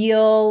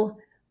reveal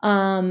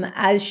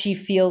as she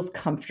feels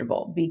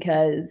comfortable,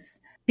 because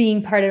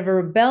being part of a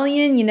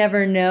rebellion, you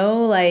never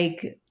know,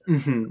 like,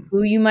 Hmm.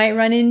 who you might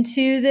run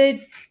into that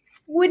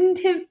wouldn't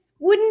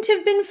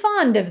have been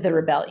fond of the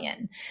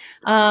rebellion.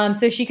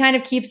 So she kind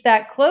of keeps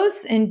that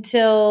close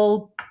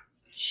until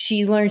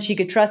she learns she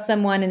could trust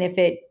someone, and if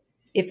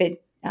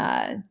it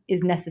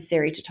is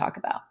necessary to talk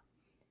about.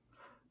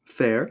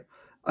 Fair.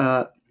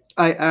 Uh,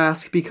 I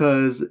ask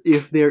because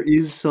if there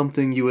is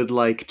something you would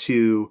like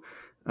to,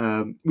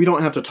 we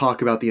don't have to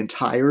talk about the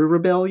entire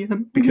rebellion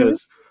Mm-hmm.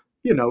 because,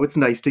 it's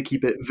nice to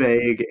keep it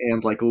vague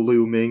and like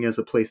looming as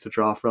a place to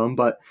draw from.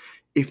 But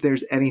if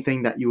there's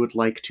anything that you would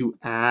like to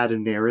add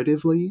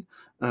narratively,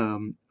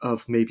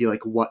 of maybe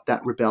like what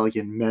that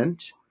rebellion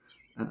meant,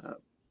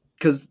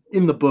 because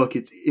in the book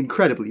it's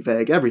incredibly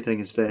vague. Everything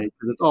is vague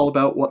because it's all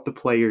about what the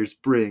players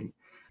bring.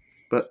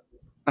 But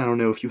I don't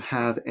know if you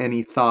have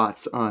any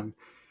thoughts on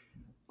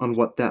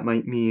what that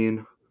might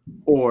mean,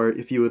 or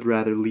if you would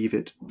rather leave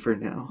it for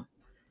now.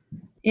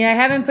 Yeah, I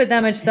haven't put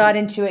that much thought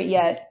into it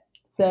yet,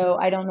 so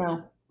I don't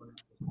know.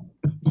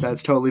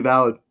 That's totally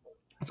valid.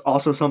 It's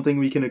also something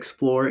we can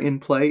explore in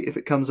play if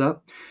it comes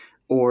up,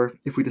 or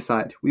if we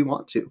decide we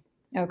want to.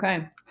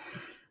 Okay.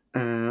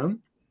 Um,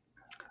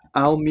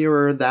 I'll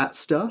mirror that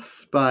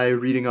stuff by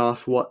reading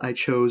off what I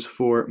chose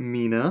for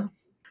Mina.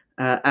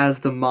 As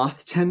the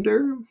moth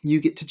tender, you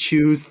get to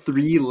choose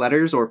 3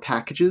 letters or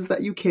packages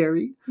that you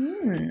carry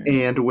Hmm.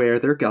 and where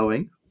they're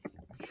going.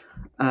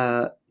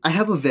 I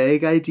have a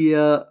vague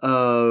idea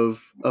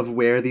of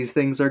where these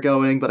things are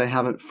going, but I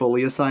haven't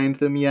fully assigned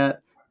them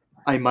yet.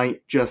 I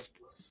might just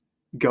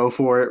go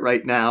for it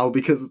right now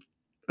because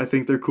I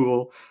think they're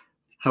cool.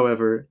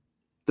 However,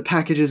 the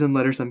packages and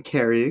letters I'm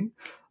carrying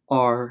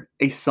are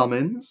a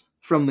summons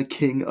from the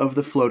King of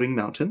the Floating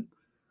Mountain,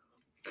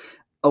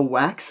 a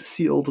wax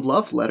sealed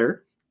love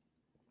letter,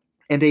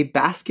 and a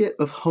basket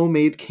of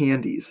homemade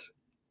candies.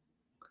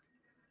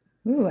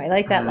 Ooh, I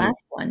like that Uh,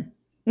 last one.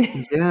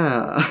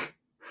 yeah.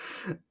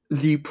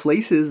 The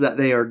places that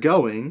they are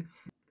going,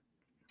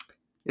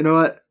 you know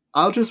what?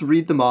 I'll just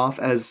read them off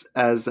as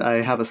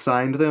I have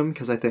assigned them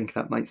because I think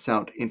that might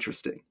sound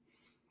interesting.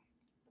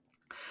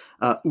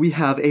 We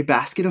have a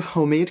basket of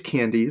homemade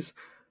candies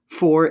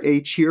for a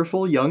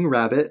cheerful young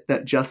rabbit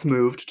that just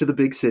moved to the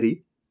big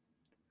city.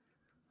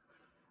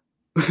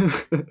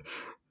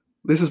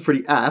 This is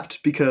pretty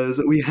apt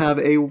because we have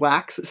a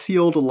wax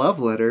sealed love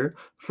letter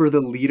for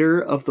the leader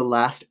of the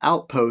last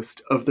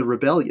outpost of the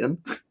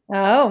rebellion.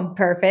 Oh,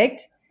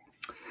 perfect.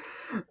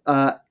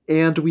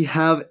 And we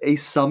have a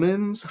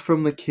summons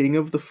from the king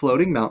of the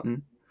floating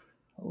mountain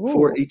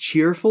for Ooh. a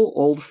cheerful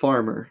old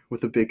farmer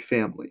with a big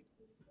family.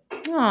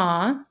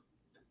 Aw.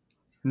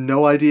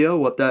 No idea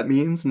what that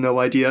means. No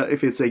idea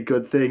if it's a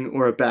good thing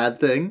or a bad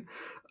thing.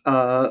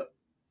 Uh,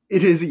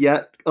 it is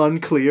yet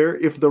unclear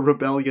if the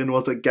rebellion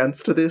was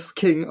against this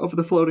king of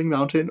the floating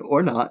mountain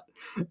or not.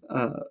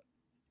 Uh,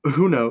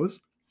 who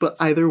knows? But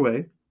either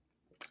way,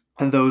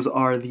 and those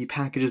are the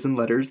packages and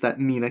letters that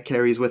Mina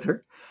carries with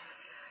her.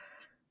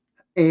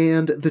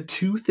 And the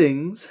 2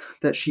 things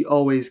that she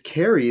always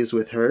carries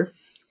with her,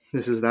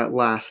 this is that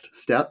last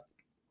step,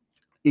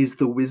 is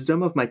the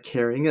wisdom of my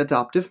caring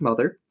adoptive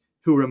mother,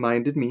 who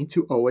reminded me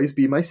to always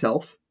be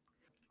myself.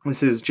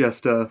 This is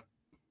just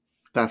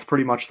that's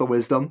pretty much the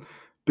wisdom.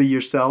 Be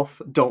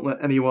yourself. Don't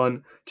let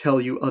anyone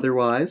tell you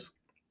otherwise,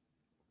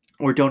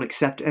 or don't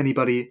accept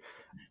anybody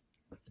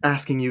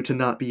asking you to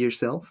not be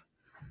yourself.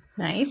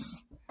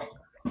 Nice.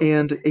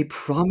 And a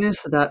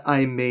promise that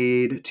I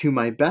made to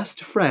my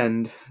best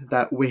friend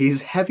that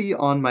weighs heavy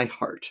on my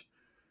heart.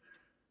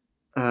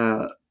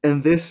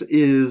 And this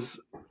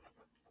is,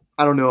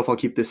 I don't know if I'll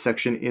keep this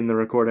section in the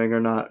recording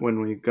or not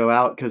when we go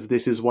out, because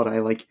this is what I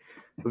like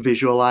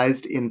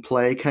visualized in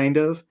play, kind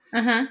of.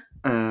 Uh-huh.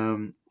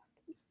 Um,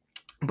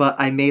 but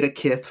I made a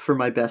kith for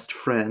my best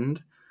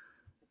friend.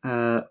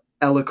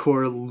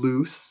 Elicor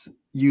Luce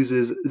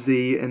uses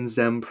Z and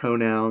Zem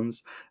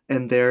pronouns,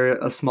 and they're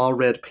a small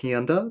red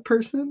panda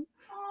person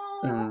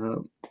uh,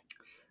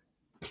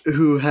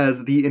 who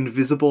has the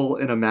invisible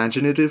and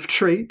imaginative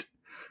trait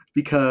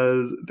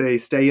because they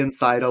stay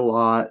inside a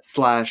lot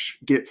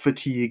 / get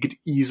fatigued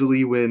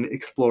easily when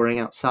exploring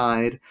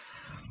outside,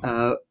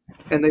 uh,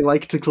 and they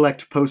like to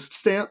collect post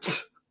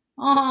stamps.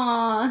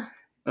 Aw.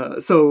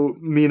 So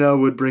Mina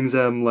would bring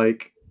them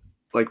like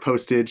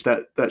postage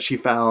that she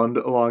found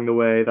along the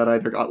way that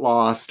either got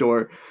lost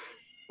or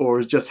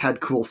just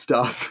had cool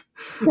stuff.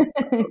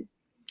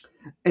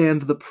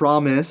 And the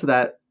promise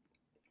that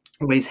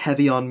weighs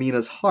heavy on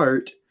Mina's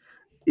heart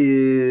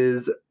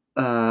is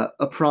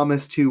a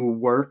promise to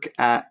work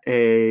at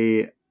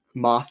a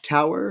moth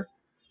tower,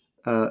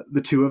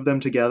 the 2 of them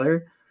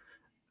together,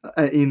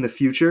 in the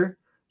future.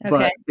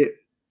 Okay. But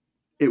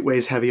it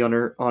weighs heavy on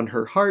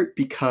her heart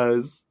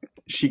because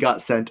she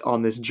got sent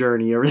on this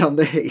journey around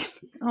the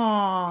Haith.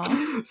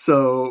 Aw.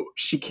 So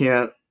she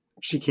can't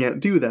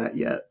do that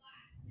yet,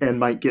 and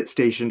might get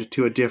stationed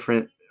to a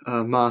different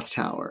moth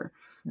tower.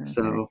 Okay.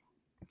 So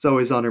it's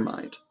always on her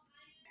mind.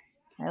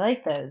 I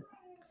like those.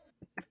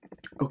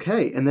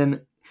 Okay, and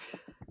then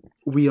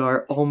we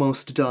are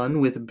almost done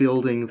with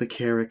building the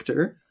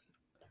character,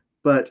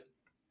 but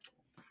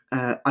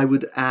I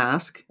would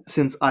ask,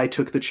 since I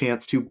took the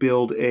chance to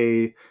build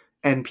a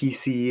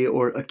NPC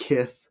or a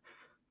kith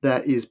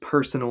that is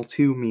personal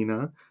to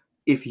Mina,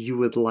 if you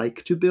would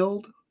like to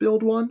build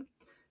one.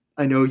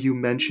 I know you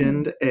Hmm.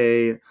 mentioned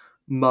a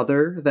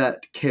mother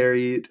that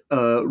carried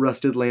a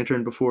rusted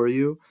lantern before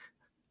you.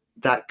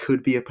 That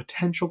could be a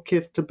potential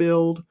kith to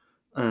build.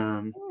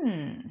 Um,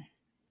 Hmm.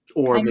 I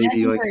or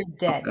maybe imagine like her as a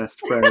dead.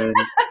 best friend.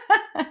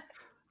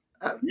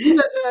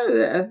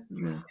 Yeah,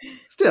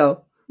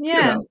 still, you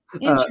Yeah. know.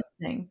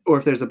 Interesting. Or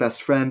if there's a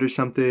best friend or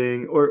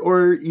something,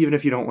 or even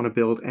if you don't want to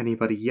build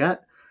anybody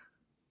yet,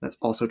 that's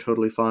also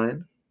totally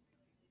fine.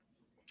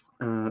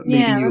 Maybe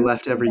Yeah, you let me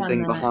left think on everything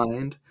that.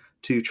 behind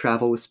to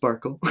travel with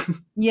Sparkle.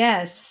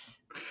 Yes.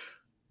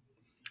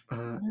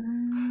 uh,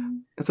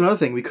 Um, that's another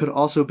thing. We could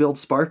also build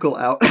Sparkle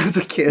out as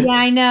a yeah, kid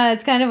I know.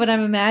 That's kind of what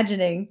I'm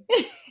imagining.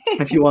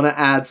 if you want to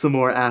add some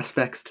more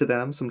aspects to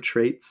them, some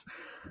traits.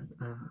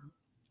 Uh,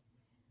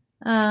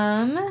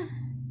 Um,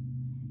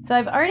 so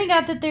I've already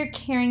got that they're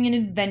caring and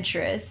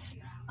adventurous.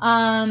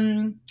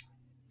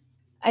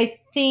 I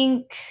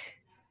think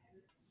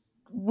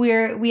we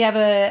have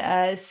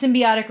a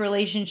symbiotic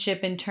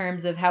relationship in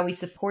terms of how we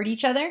support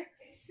each other.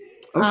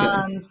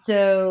 okay,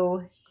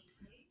 So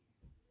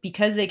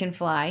because they can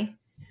fly,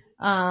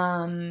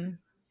 um,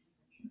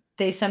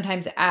 they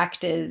sometimes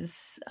act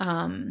as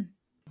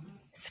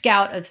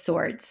scout of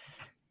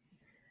sorts.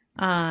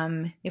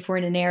 If we're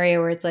in an area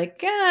where it's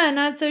like,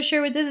 not so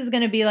sure what this is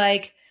going to be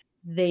like,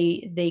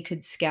 they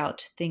could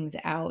scout things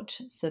out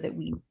so that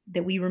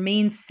we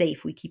remain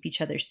safe. We keep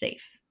each other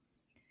safe.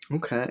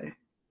 okay,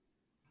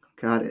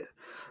 got it.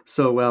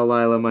 So, well,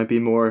 Lila might be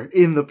more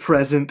in the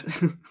present.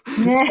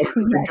 Yeah,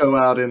 Sparkle can yes. go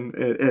out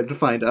and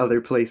find other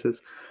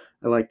places.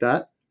 I like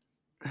that.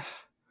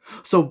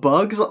 So,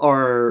 bugs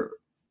are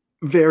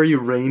very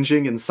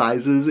ranging in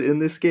sizes in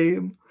this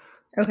game.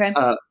 Okay.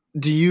 Uh,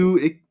 do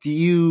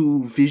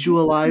you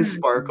visualize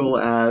Sparkle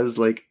as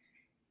like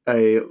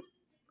a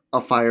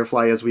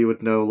firefly as we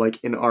would know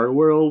like in our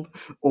world,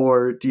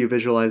 or do you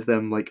visualize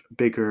them like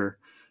bigger?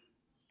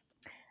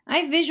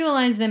 I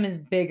visualize them as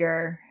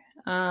bigger.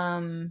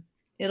 Um,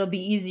 it'll be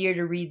easier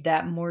to read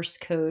that Morse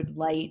code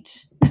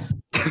light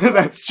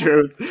That's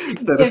true.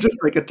 Instead of if just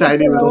like a if tiny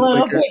they're a little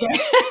little flicker,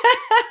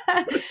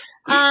 bigger.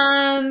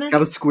 um,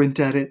 gotta squint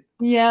at it.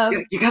 yeah.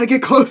 You gotta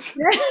get close.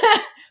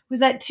 Was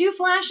that two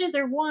flashes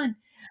or one?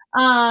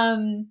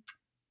 Um,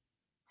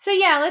 so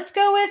yeah, let's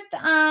go with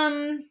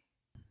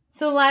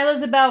so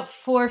Lila's about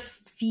 4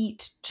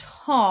 feet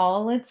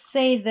tall. Let's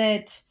say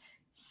that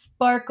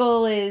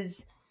Sparkle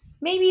is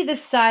maybe the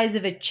size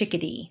of a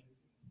chickadee.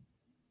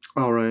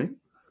 All right,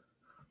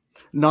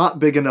 not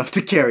big enough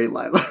to carry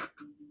Lila.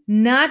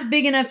 Not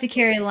big enough to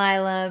carry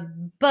Lila,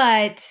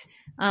 but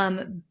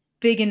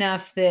big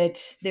enough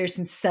that there's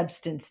some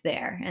substance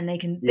there, and they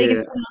can Yeah,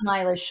 sit on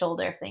Lila's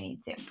shoulder if they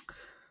need to.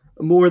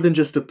 more than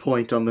just a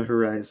point on the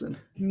horizon.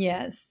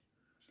 Yes.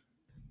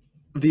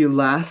 The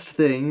last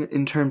thing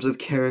in terms of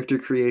character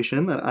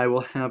creation that I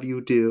will have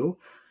you do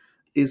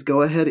is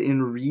go ahead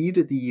and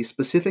read the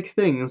specific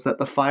things that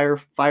the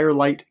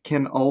firelight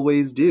can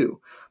always do.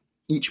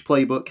 Each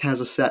playbook has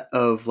a set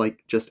of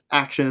like just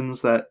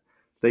actions that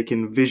they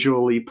can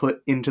visually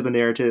put into the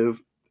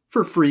narrative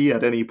for free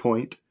at any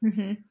point.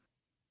 Hmm.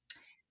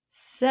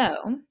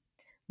 So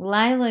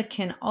Lila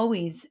can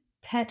always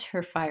pet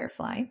her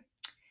firefly.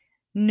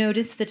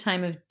 Notice the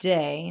time of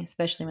day,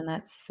 especially when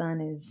that sun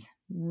is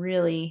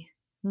really,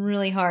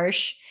 really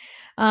harsh.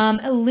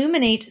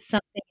 Illuminate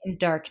something in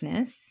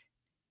darkness.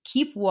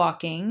 Keep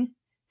walking.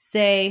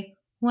 Say,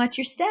 watch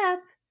your step.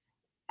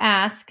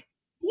 Ask,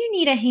 do you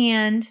need a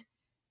hand?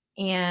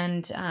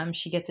 And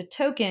she gets a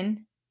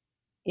token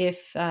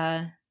if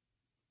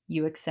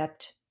you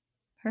accept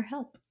her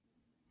help.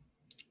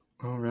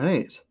 All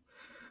right.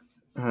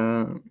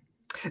 Um,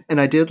 and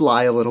I did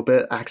lie a little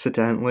bit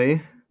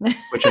accidentally,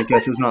 which I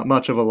guess is not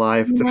much of a lie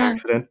if it's an Yeah.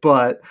 accident,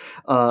 but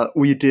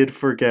we did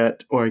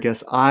forget, or I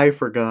guess I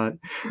forgot,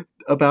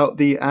 about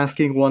the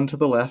asking one to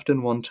the left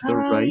and one to the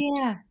Oh, right,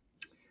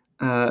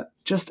 yeah.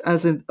 just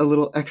as a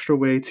little extra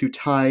way to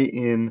tie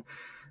in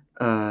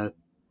uh,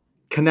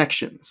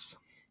 connections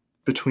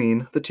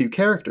between the two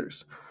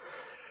characters.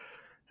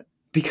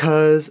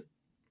 Because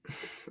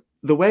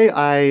the way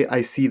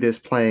I see this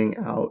playing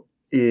out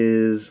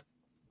is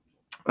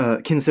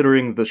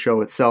considering the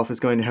show itself is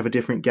going to have a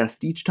different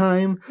guest each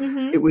time, it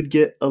Mm-hmm. would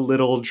get a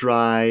little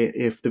dry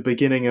if the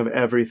beginning of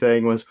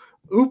everything was,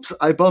 oops,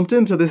 I bumped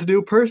into this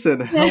new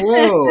person.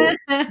 Hello.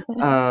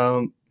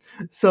 Um,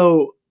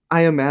 so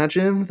I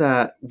imagine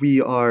that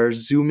we are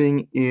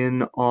zooming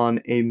in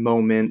on a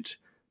moment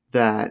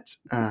that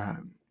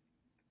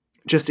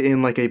just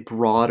in like a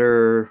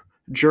broader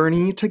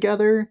journey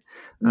together.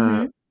 Uh,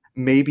 Mm-hmm.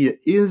 maybe it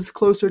is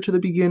closer to the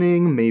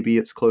beginning, maybe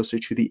it's closer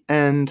to the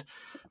end,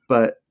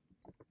 but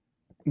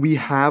we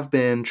have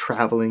been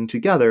traveling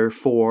together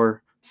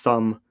for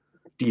some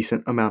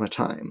decent amount of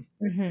time.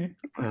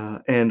 Mm-hmm.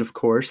 And of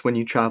course, when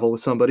you travel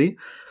with somebody,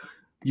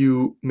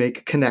 you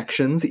make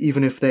connections,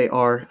 even if they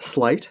are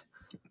slight.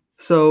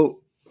 So,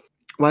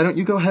 why don't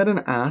you go ahead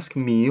and ask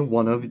me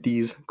one of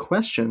these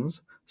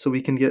questions so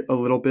we can get a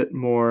little bit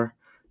more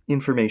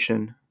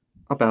information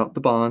about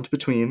the bond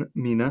between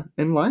Mina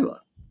and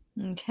Lila?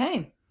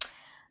 Okay.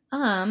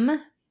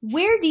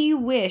 Where do you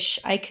wish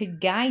I could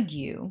guide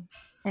you,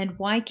 and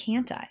why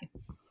can't I?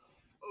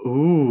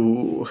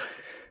 Ooh.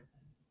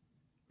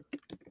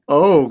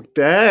 Oh,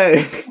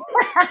 dang.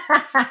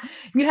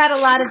 You had a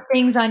lot of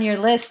things on your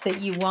list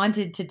that you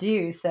wanted to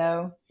do,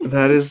 so.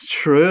 That is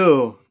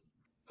true.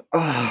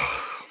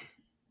 Oh,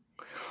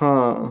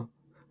 huh.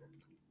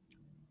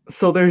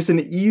 So there's an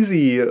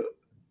easy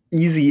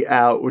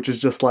out, which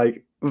is just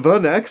like the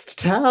next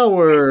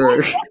tower.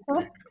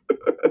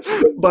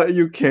 But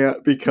you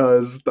can't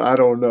because I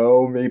don't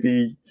know,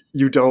 maybe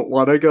you don't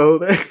want to go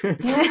there.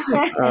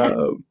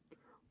 um,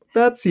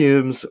 that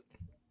seems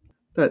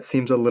that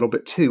seems a little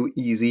bit too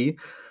easy.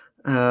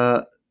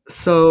 Uh,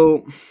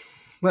 so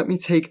let me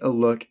take a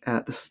look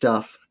at the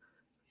stuff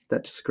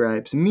that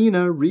describes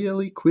Mina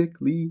really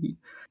quickly.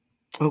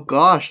 Oh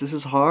gosh, this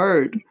is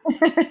hard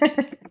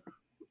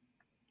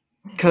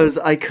because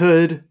I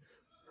could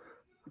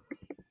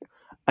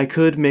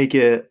make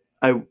it.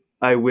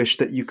 I wish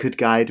that you could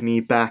guide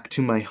me back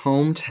to my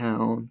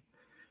hometown,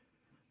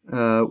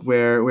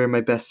 where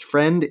my best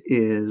friend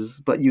is,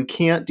 but you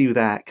can't do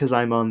that because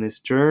I'm on this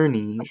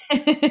journey.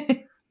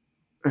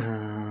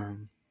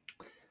 Um,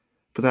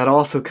 but that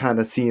also kind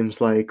of seems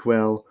like,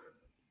 well,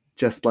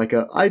 just like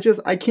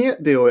I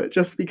can't do it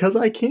just because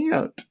I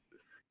can't.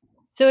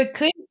 So it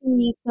could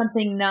be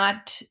something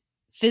not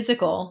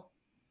physical,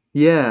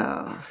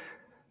 Yeah,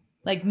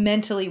 like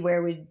mentally,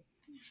 where would.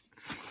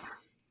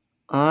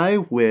 I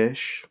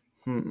wish.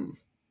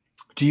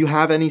 Do you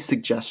have any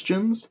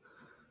suggestions?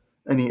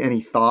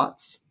 Any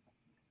thoughts?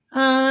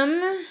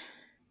 Um,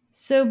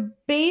 so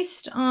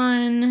based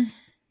on.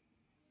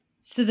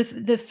 So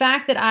the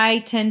fact that I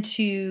tend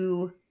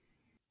to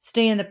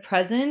stay in the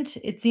present,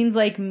 it seems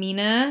like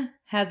Mina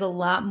has a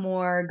lot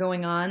more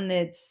going on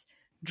that's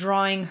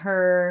drawing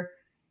her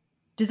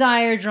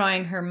desire,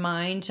 drawing her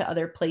mind to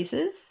other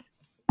places.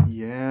 And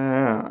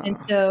Yeah,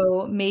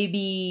 so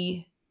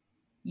maybe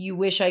you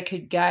wish I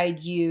could guide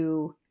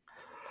you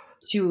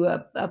to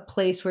a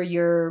place where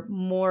you're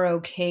more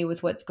okay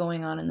with what's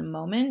going on in the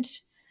moment.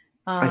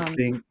 I Um,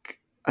 think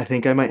I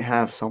think I might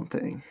have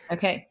something.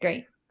 okay,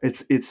 great.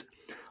 It's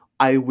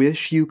I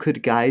wish you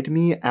could guide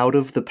me out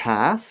of the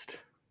past.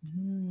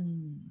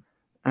 Hmm.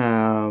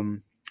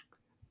 Um,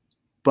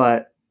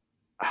 but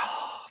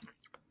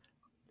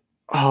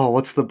oh,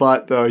 what's the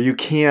but though? You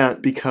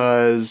can't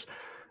because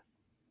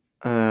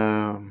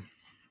um,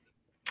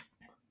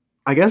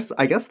 I guess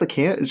the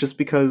can't is just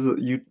because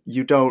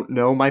you don't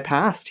know my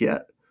past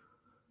yet.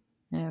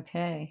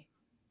 Okay.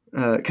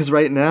 Because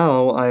right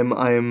now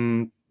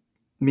I'm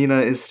Mina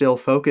is still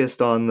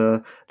focused on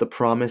the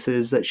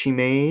promises that she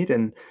made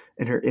and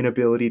her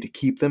inability to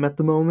keep them at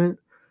the moment.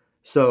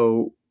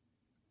 So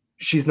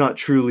she's not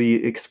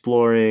truly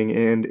exploring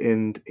and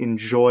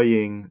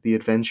enjoying the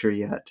adventure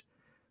yet.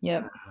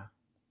 Yep.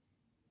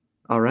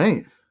 All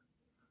right.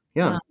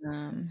 Yeah.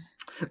 Um,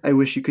 I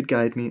wish you could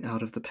guide me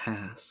out of the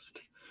past.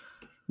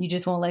 you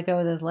just won't let go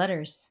of those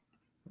letters.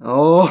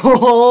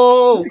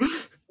 Oh,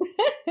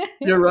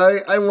 you're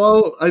right. I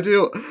won't. I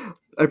do.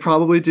 I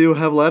probably do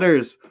have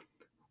letters.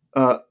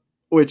 Uh,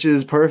 which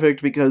is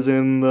perfect because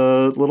in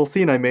the little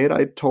scene I made,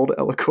 I told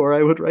Elikor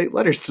I would write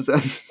letters to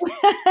them.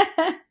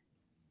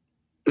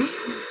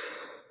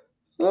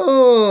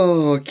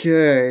 Oh,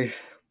 okay.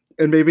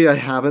 And maybe I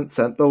haven't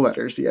sent the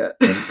letters yet.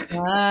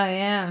 Ah,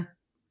 yeah.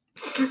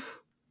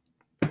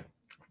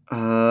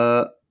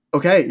 uh,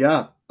 okay,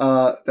 yeah.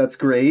 That's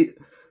great.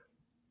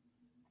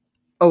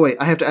 Oh wait,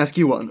 I have to ask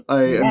you one.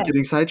 I am Yes.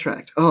 getting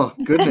sidetracked. Oh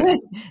goodness,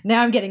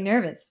 Now I'm getting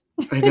nervous.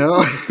 I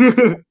know.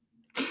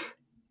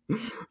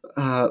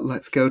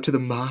 Let's go to the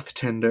moth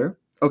tender.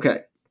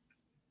 Okay,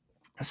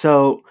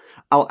 so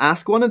I'll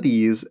ask one of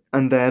these,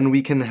 and then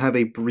we can have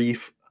a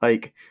brief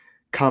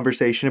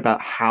conversation about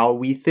how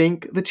we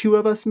think the two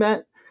of us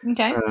met.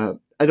 Okay.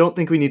 I don't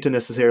think we need to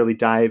necessarily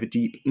dive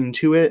deep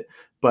into it,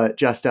 but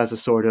just as a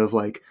sort of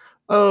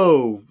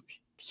oh,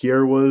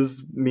 here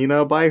was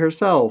Mina by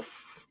herself.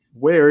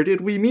 Where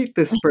did we meet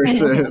this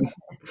person?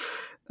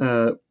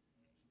 uh,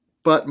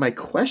 but my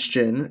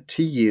question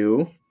to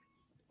you.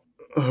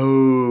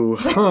 Oh,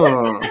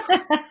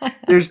 huh.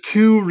 There's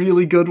two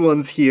really good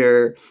ones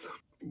here.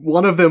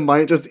 One of them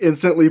might just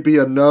instantly be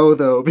a no,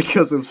 though,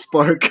 because of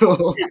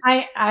Sparkle.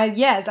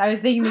 Yes, I was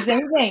thinking the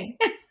same thing.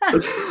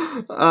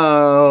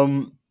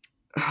 um,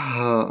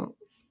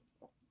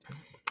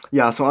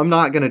 Yeah, so I'm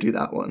not going to do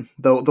that one.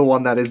 The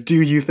one that is,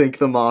 do you think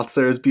the moths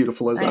are as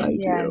beautiful as I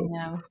Yeah, do?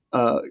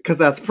 no. Because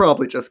that's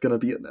probably just going to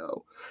be a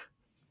no.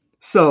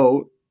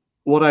 So,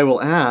 what I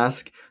will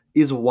ask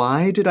is,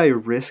 why did I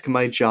risk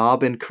my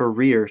job and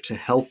career to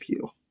help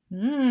you?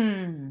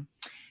 Hmm.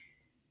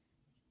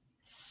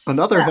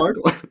 Another So, hard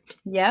one.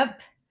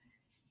 yep.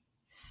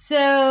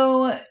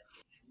 So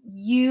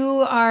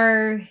you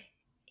are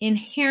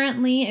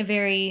inherently a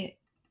very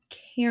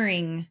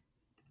caring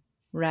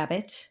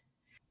rabbit,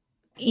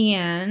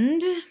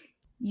 and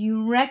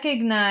you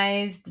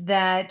recognized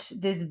that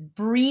this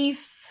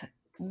brief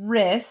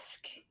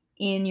risk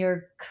in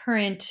your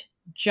current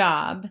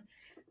job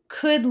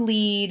could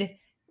lead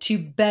to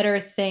better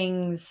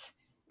things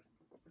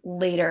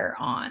later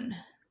on.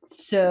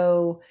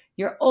 So,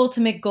 your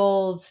ultimate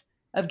goals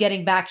of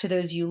getting back to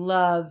those you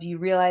love, you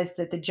realized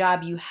that the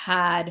job you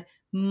had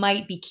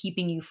might be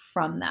keeping you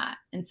from that.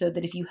 And so,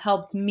 that if you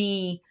helped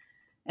me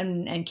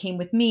and came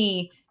with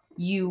me,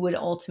 you would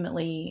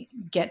ultimately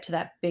get to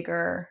that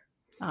bigger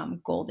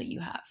goal that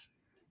you have.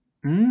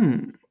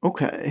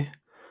 Okay.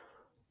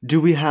 Do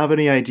we have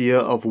any idea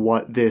of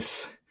what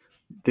this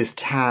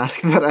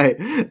task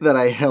that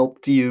I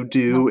helped you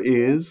do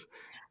is?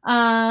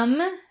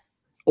 Um,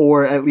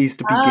 Or at least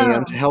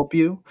began to oh, help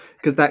you,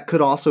 because that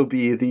could also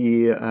be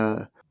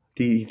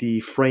the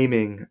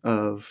framing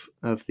of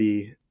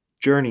the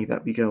journey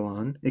that we go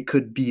on. It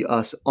could be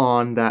us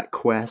on that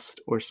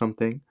quest or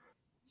something.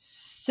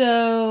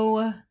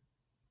 so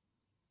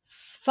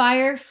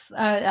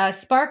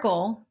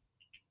Sparkle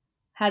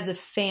has a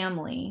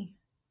family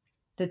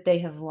that they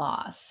have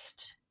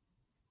lost.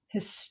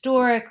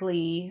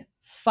 Historically,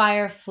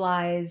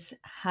 fireflies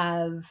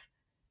have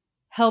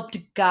helped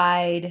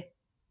guide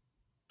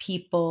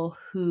people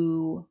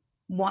who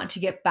want to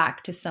get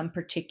back to some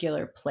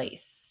particular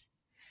place.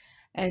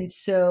 And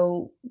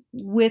so,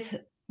 with,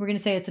 we're going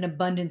to say it's an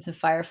abundance of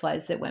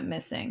fireflies that went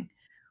missing.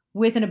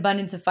 With an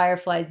abundance of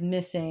fireflies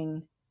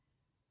missing,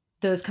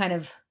 those kind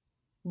of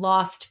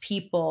lost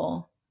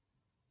people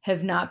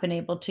have not been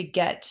able to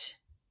get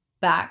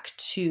back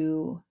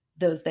to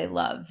those they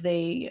love.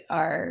 They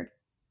are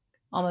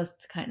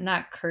almost kind of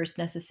not cursed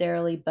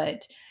necessarily,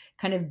 but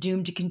kind of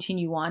doomed to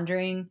continue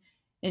wandering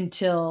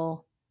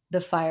until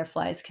the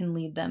fireflies can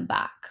lead them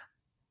back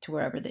to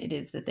wherever it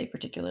is that they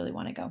particularly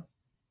want to go.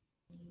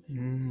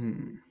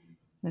 Mm.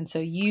 And so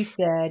you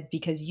said,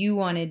 because you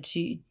wanted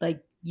to,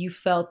 like, you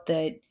felt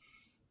that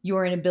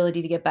your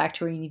inability to get back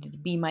to where you needed to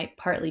be might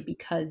partly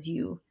because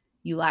you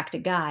lacked a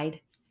guide.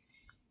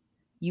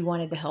 You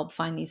wanted to help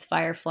find these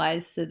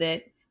fireflies so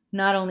that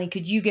not only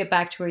could you get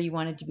back to where you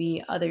wanted to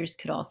be, others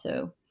could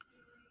also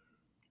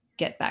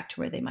get back to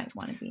where they might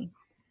want to be.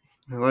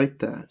 I like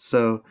that.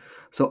 So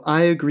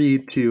I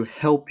agreed to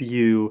help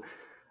you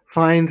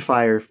find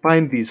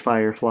these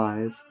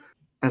fireflies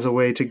as a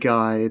way to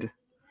guide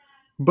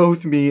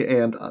both me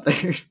and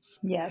others.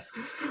 Yes.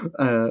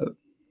 uh,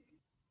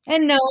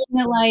 And knowing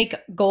that,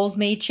 like, goals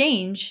may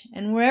change,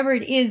 and wherever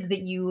it is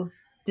that you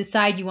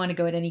decide you want to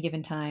go at any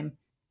given time,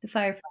 the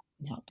fireflies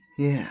can help.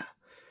 yeah.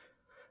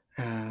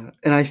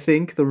 And I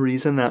think the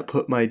reason that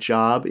put my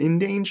job in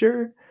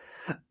danger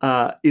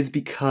is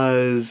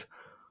because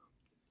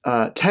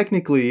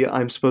technically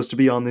I'm supposed to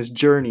be on this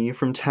journey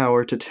from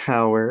tower to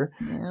tower,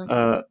 Yeah.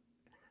 uh,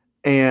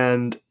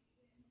 and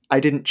I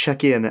didn't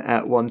check in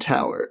at one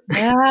tower.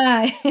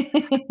 Ah.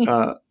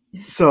 uh,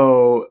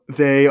 so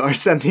they are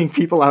sending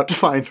people out to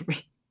find me.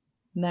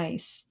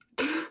 Nice.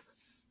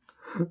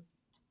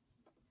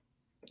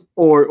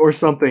 Or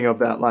something of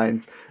that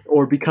lines.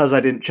 Or because I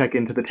didn't check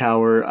into the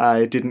tower,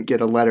 I didn't get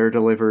a letter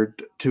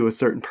delivered to a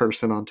certain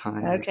person on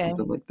time or Okay.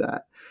 something like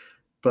that.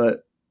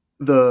 But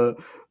the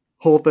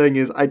whole thing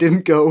is I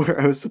didn't go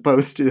where I was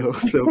supposed to,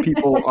 so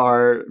people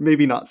are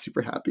maybe not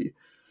super happy.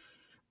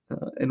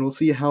 And we'll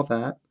see how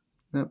that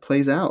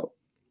plays out.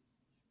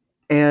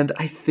 And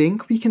I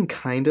think we can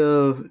kind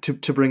of,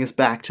 to bring us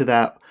back to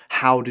that,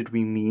 how did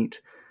we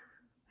meet?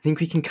 I think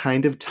we can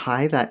kind of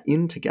tie that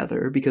in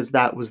together because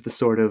that was the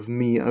sort of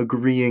me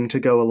agreeing to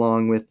go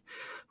along with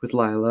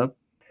Lila.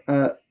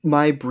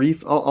 My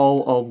brief,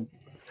 I'll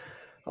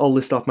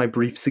list off my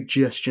brief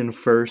suggestion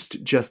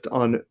first, just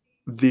on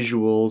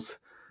visuals,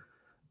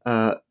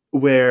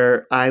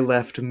 where I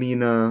left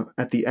Mina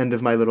at the end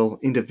of my little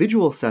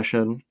individual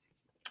session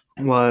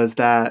was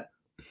that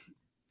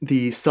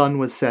the sun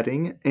was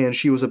setting and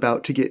she was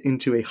about to get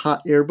into a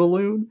hot air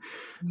balloon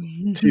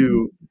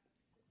to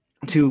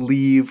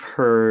leave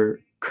her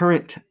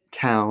current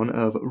town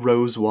of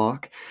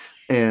Rosewalk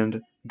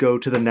and go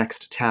to the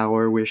next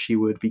tower where she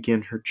would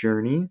begin her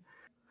journey.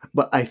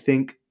 But I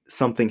think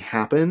something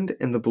happened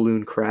and the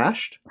balloon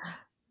crashed.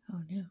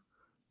 Oh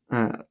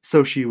no.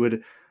 So she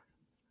would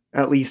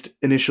at least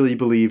initially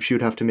believe she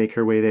would have to make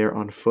her way there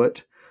on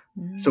foot.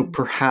 So Mm.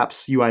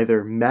 perhaps you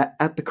either met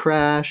at the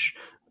crash,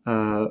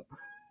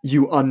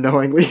 you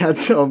unknowingly had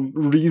some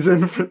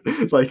reason for,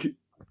 like,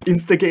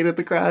 instigated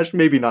the crash.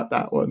 Maybe not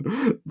that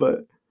one,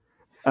 but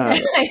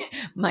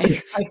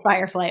my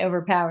firefly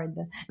overpowered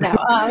the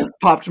no.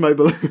 popped my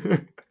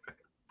balloon.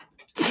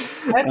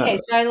 Okay,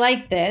 so I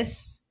like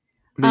this.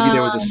 Maybe Um,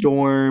 there was a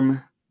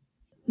storm.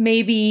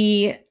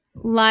 maybe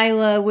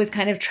Lila was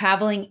kind of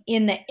traveling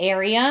in the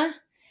area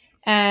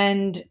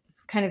and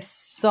kind of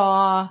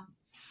saw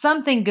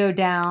something go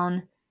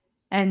down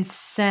and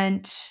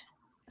sent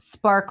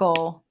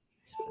Sparkle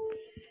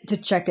to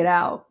check it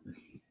out.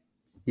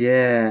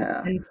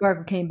 Yeah. And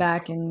Sparkle came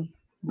back and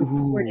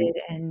Ooh, reported,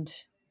 and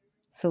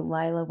so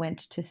Lila went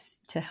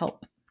to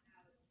help.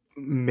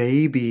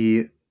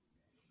 maybe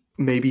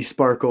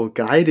Sparkle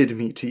guided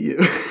me to you.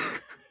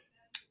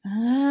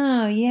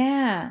 Oh,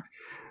 yeah.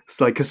 It's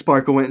like, cause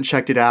Sparkle went and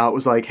checked it out,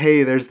 was like,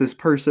 hey, there's this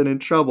person in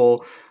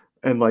trouble,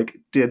 and like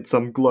did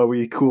some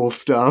glowy cool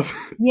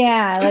stuff.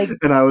 Yeah, like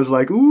And I was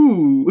like,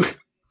 ooh.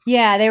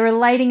 yeah, they were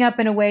lighting up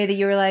in a way that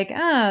you were like,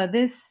 "Oh,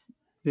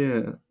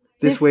 Yeah.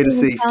 This this way to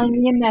thing is telling safety.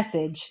 me a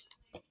message.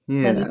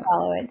 Let me Yeah.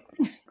 follow it."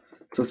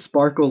 So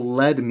Sparkle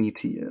led me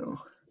to you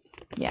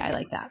Yeah, I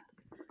like that.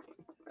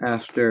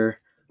 after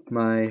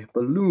my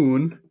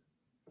balloon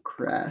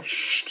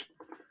crash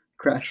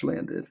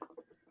landed.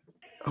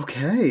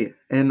 Okay.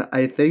 And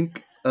I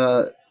think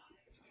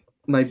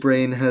my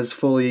brain has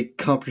fully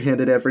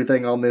comprehended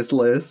everything on this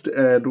list,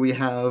 and we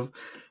have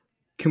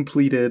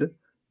completed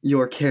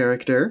your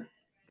character.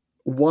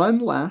 One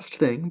last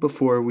thing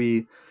before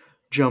we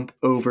jump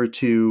over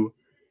to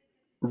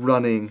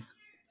running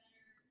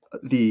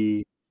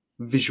the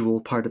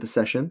visual part of the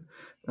session.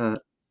 Uh,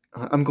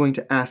 I'm going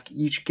to ask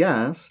each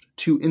guest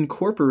to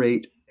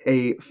incorporate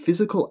a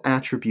physical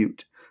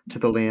attribute to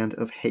the land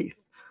of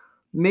Haith.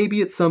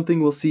 Maybe it's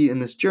something we'll see in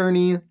this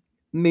journey,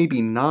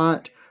 maybe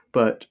not,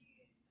 but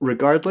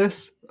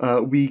regardless,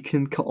 we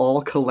can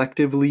all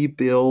collectively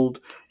build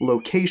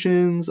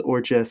locations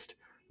or just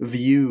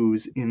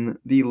views in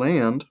the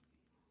land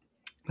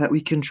that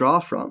we can draw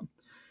from.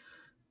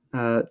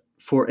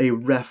 For a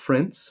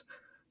reference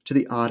to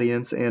the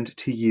audience and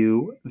to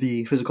you,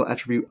 the physical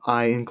attribute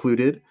I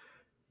included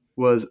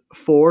was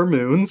 4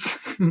 moons,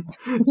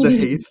 the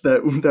Haith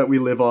that we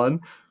live on,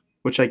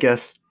 which I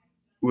guess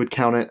would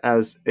count it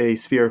as a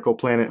spherical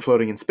planet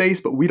floating in space,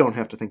 but we don't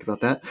have to think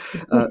about that.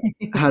 Uh,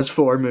 has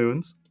 4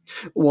 moons,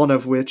 one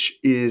of which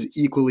is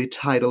equally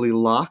tidally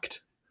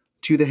locked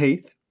to the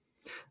Haith,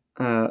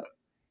 uh,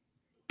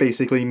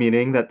 basically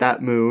meaning that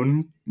that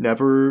moon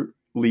never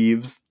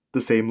leaves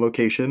the same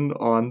location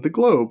on the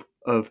globe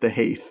of the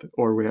Haith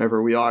or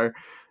wherever we are.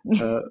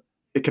 Uh,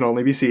 it can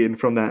only be seen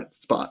from that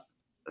spot.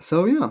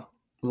 So yeah,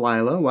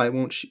 Lila, why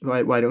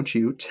don't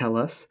you tell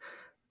us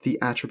the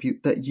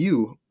attribute that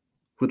you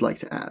would like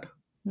to add?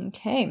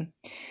 Okay.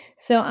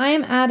 So I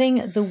am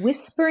adding the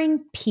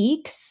Whispering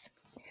Peaks.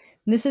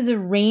 This is a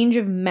range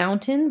of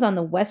mountains on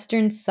the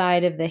western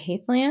side of the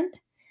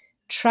Heathland.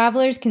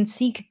 Travelers can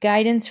seek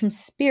guidance from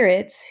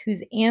spirits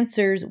whose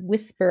answers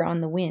whisper on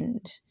the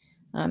wind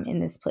in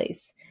this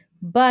place.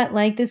 But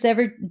like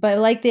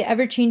the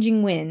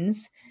ever-changing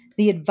winds,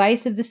 the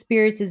advice of the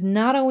spirits is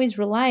not always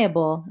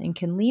reliable and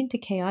can lead to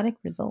chaotic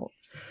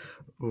results.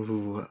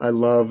 Ooh, I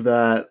love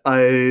that.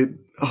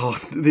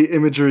 The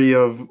imagery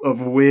of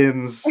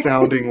winds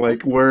sounding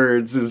like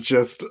words is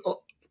just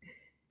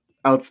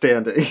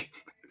outstanding.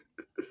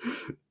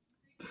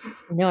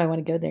 I know I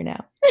want to go there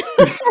now.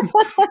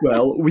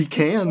 Well, we We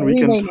can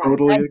may not.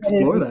 totally I get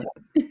explore that.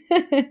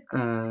 it.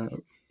 Uh,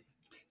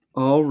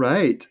 all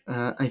right.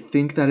 I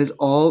think that is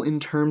all in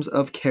terms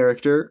of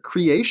character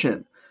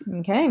creation.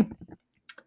 Okay.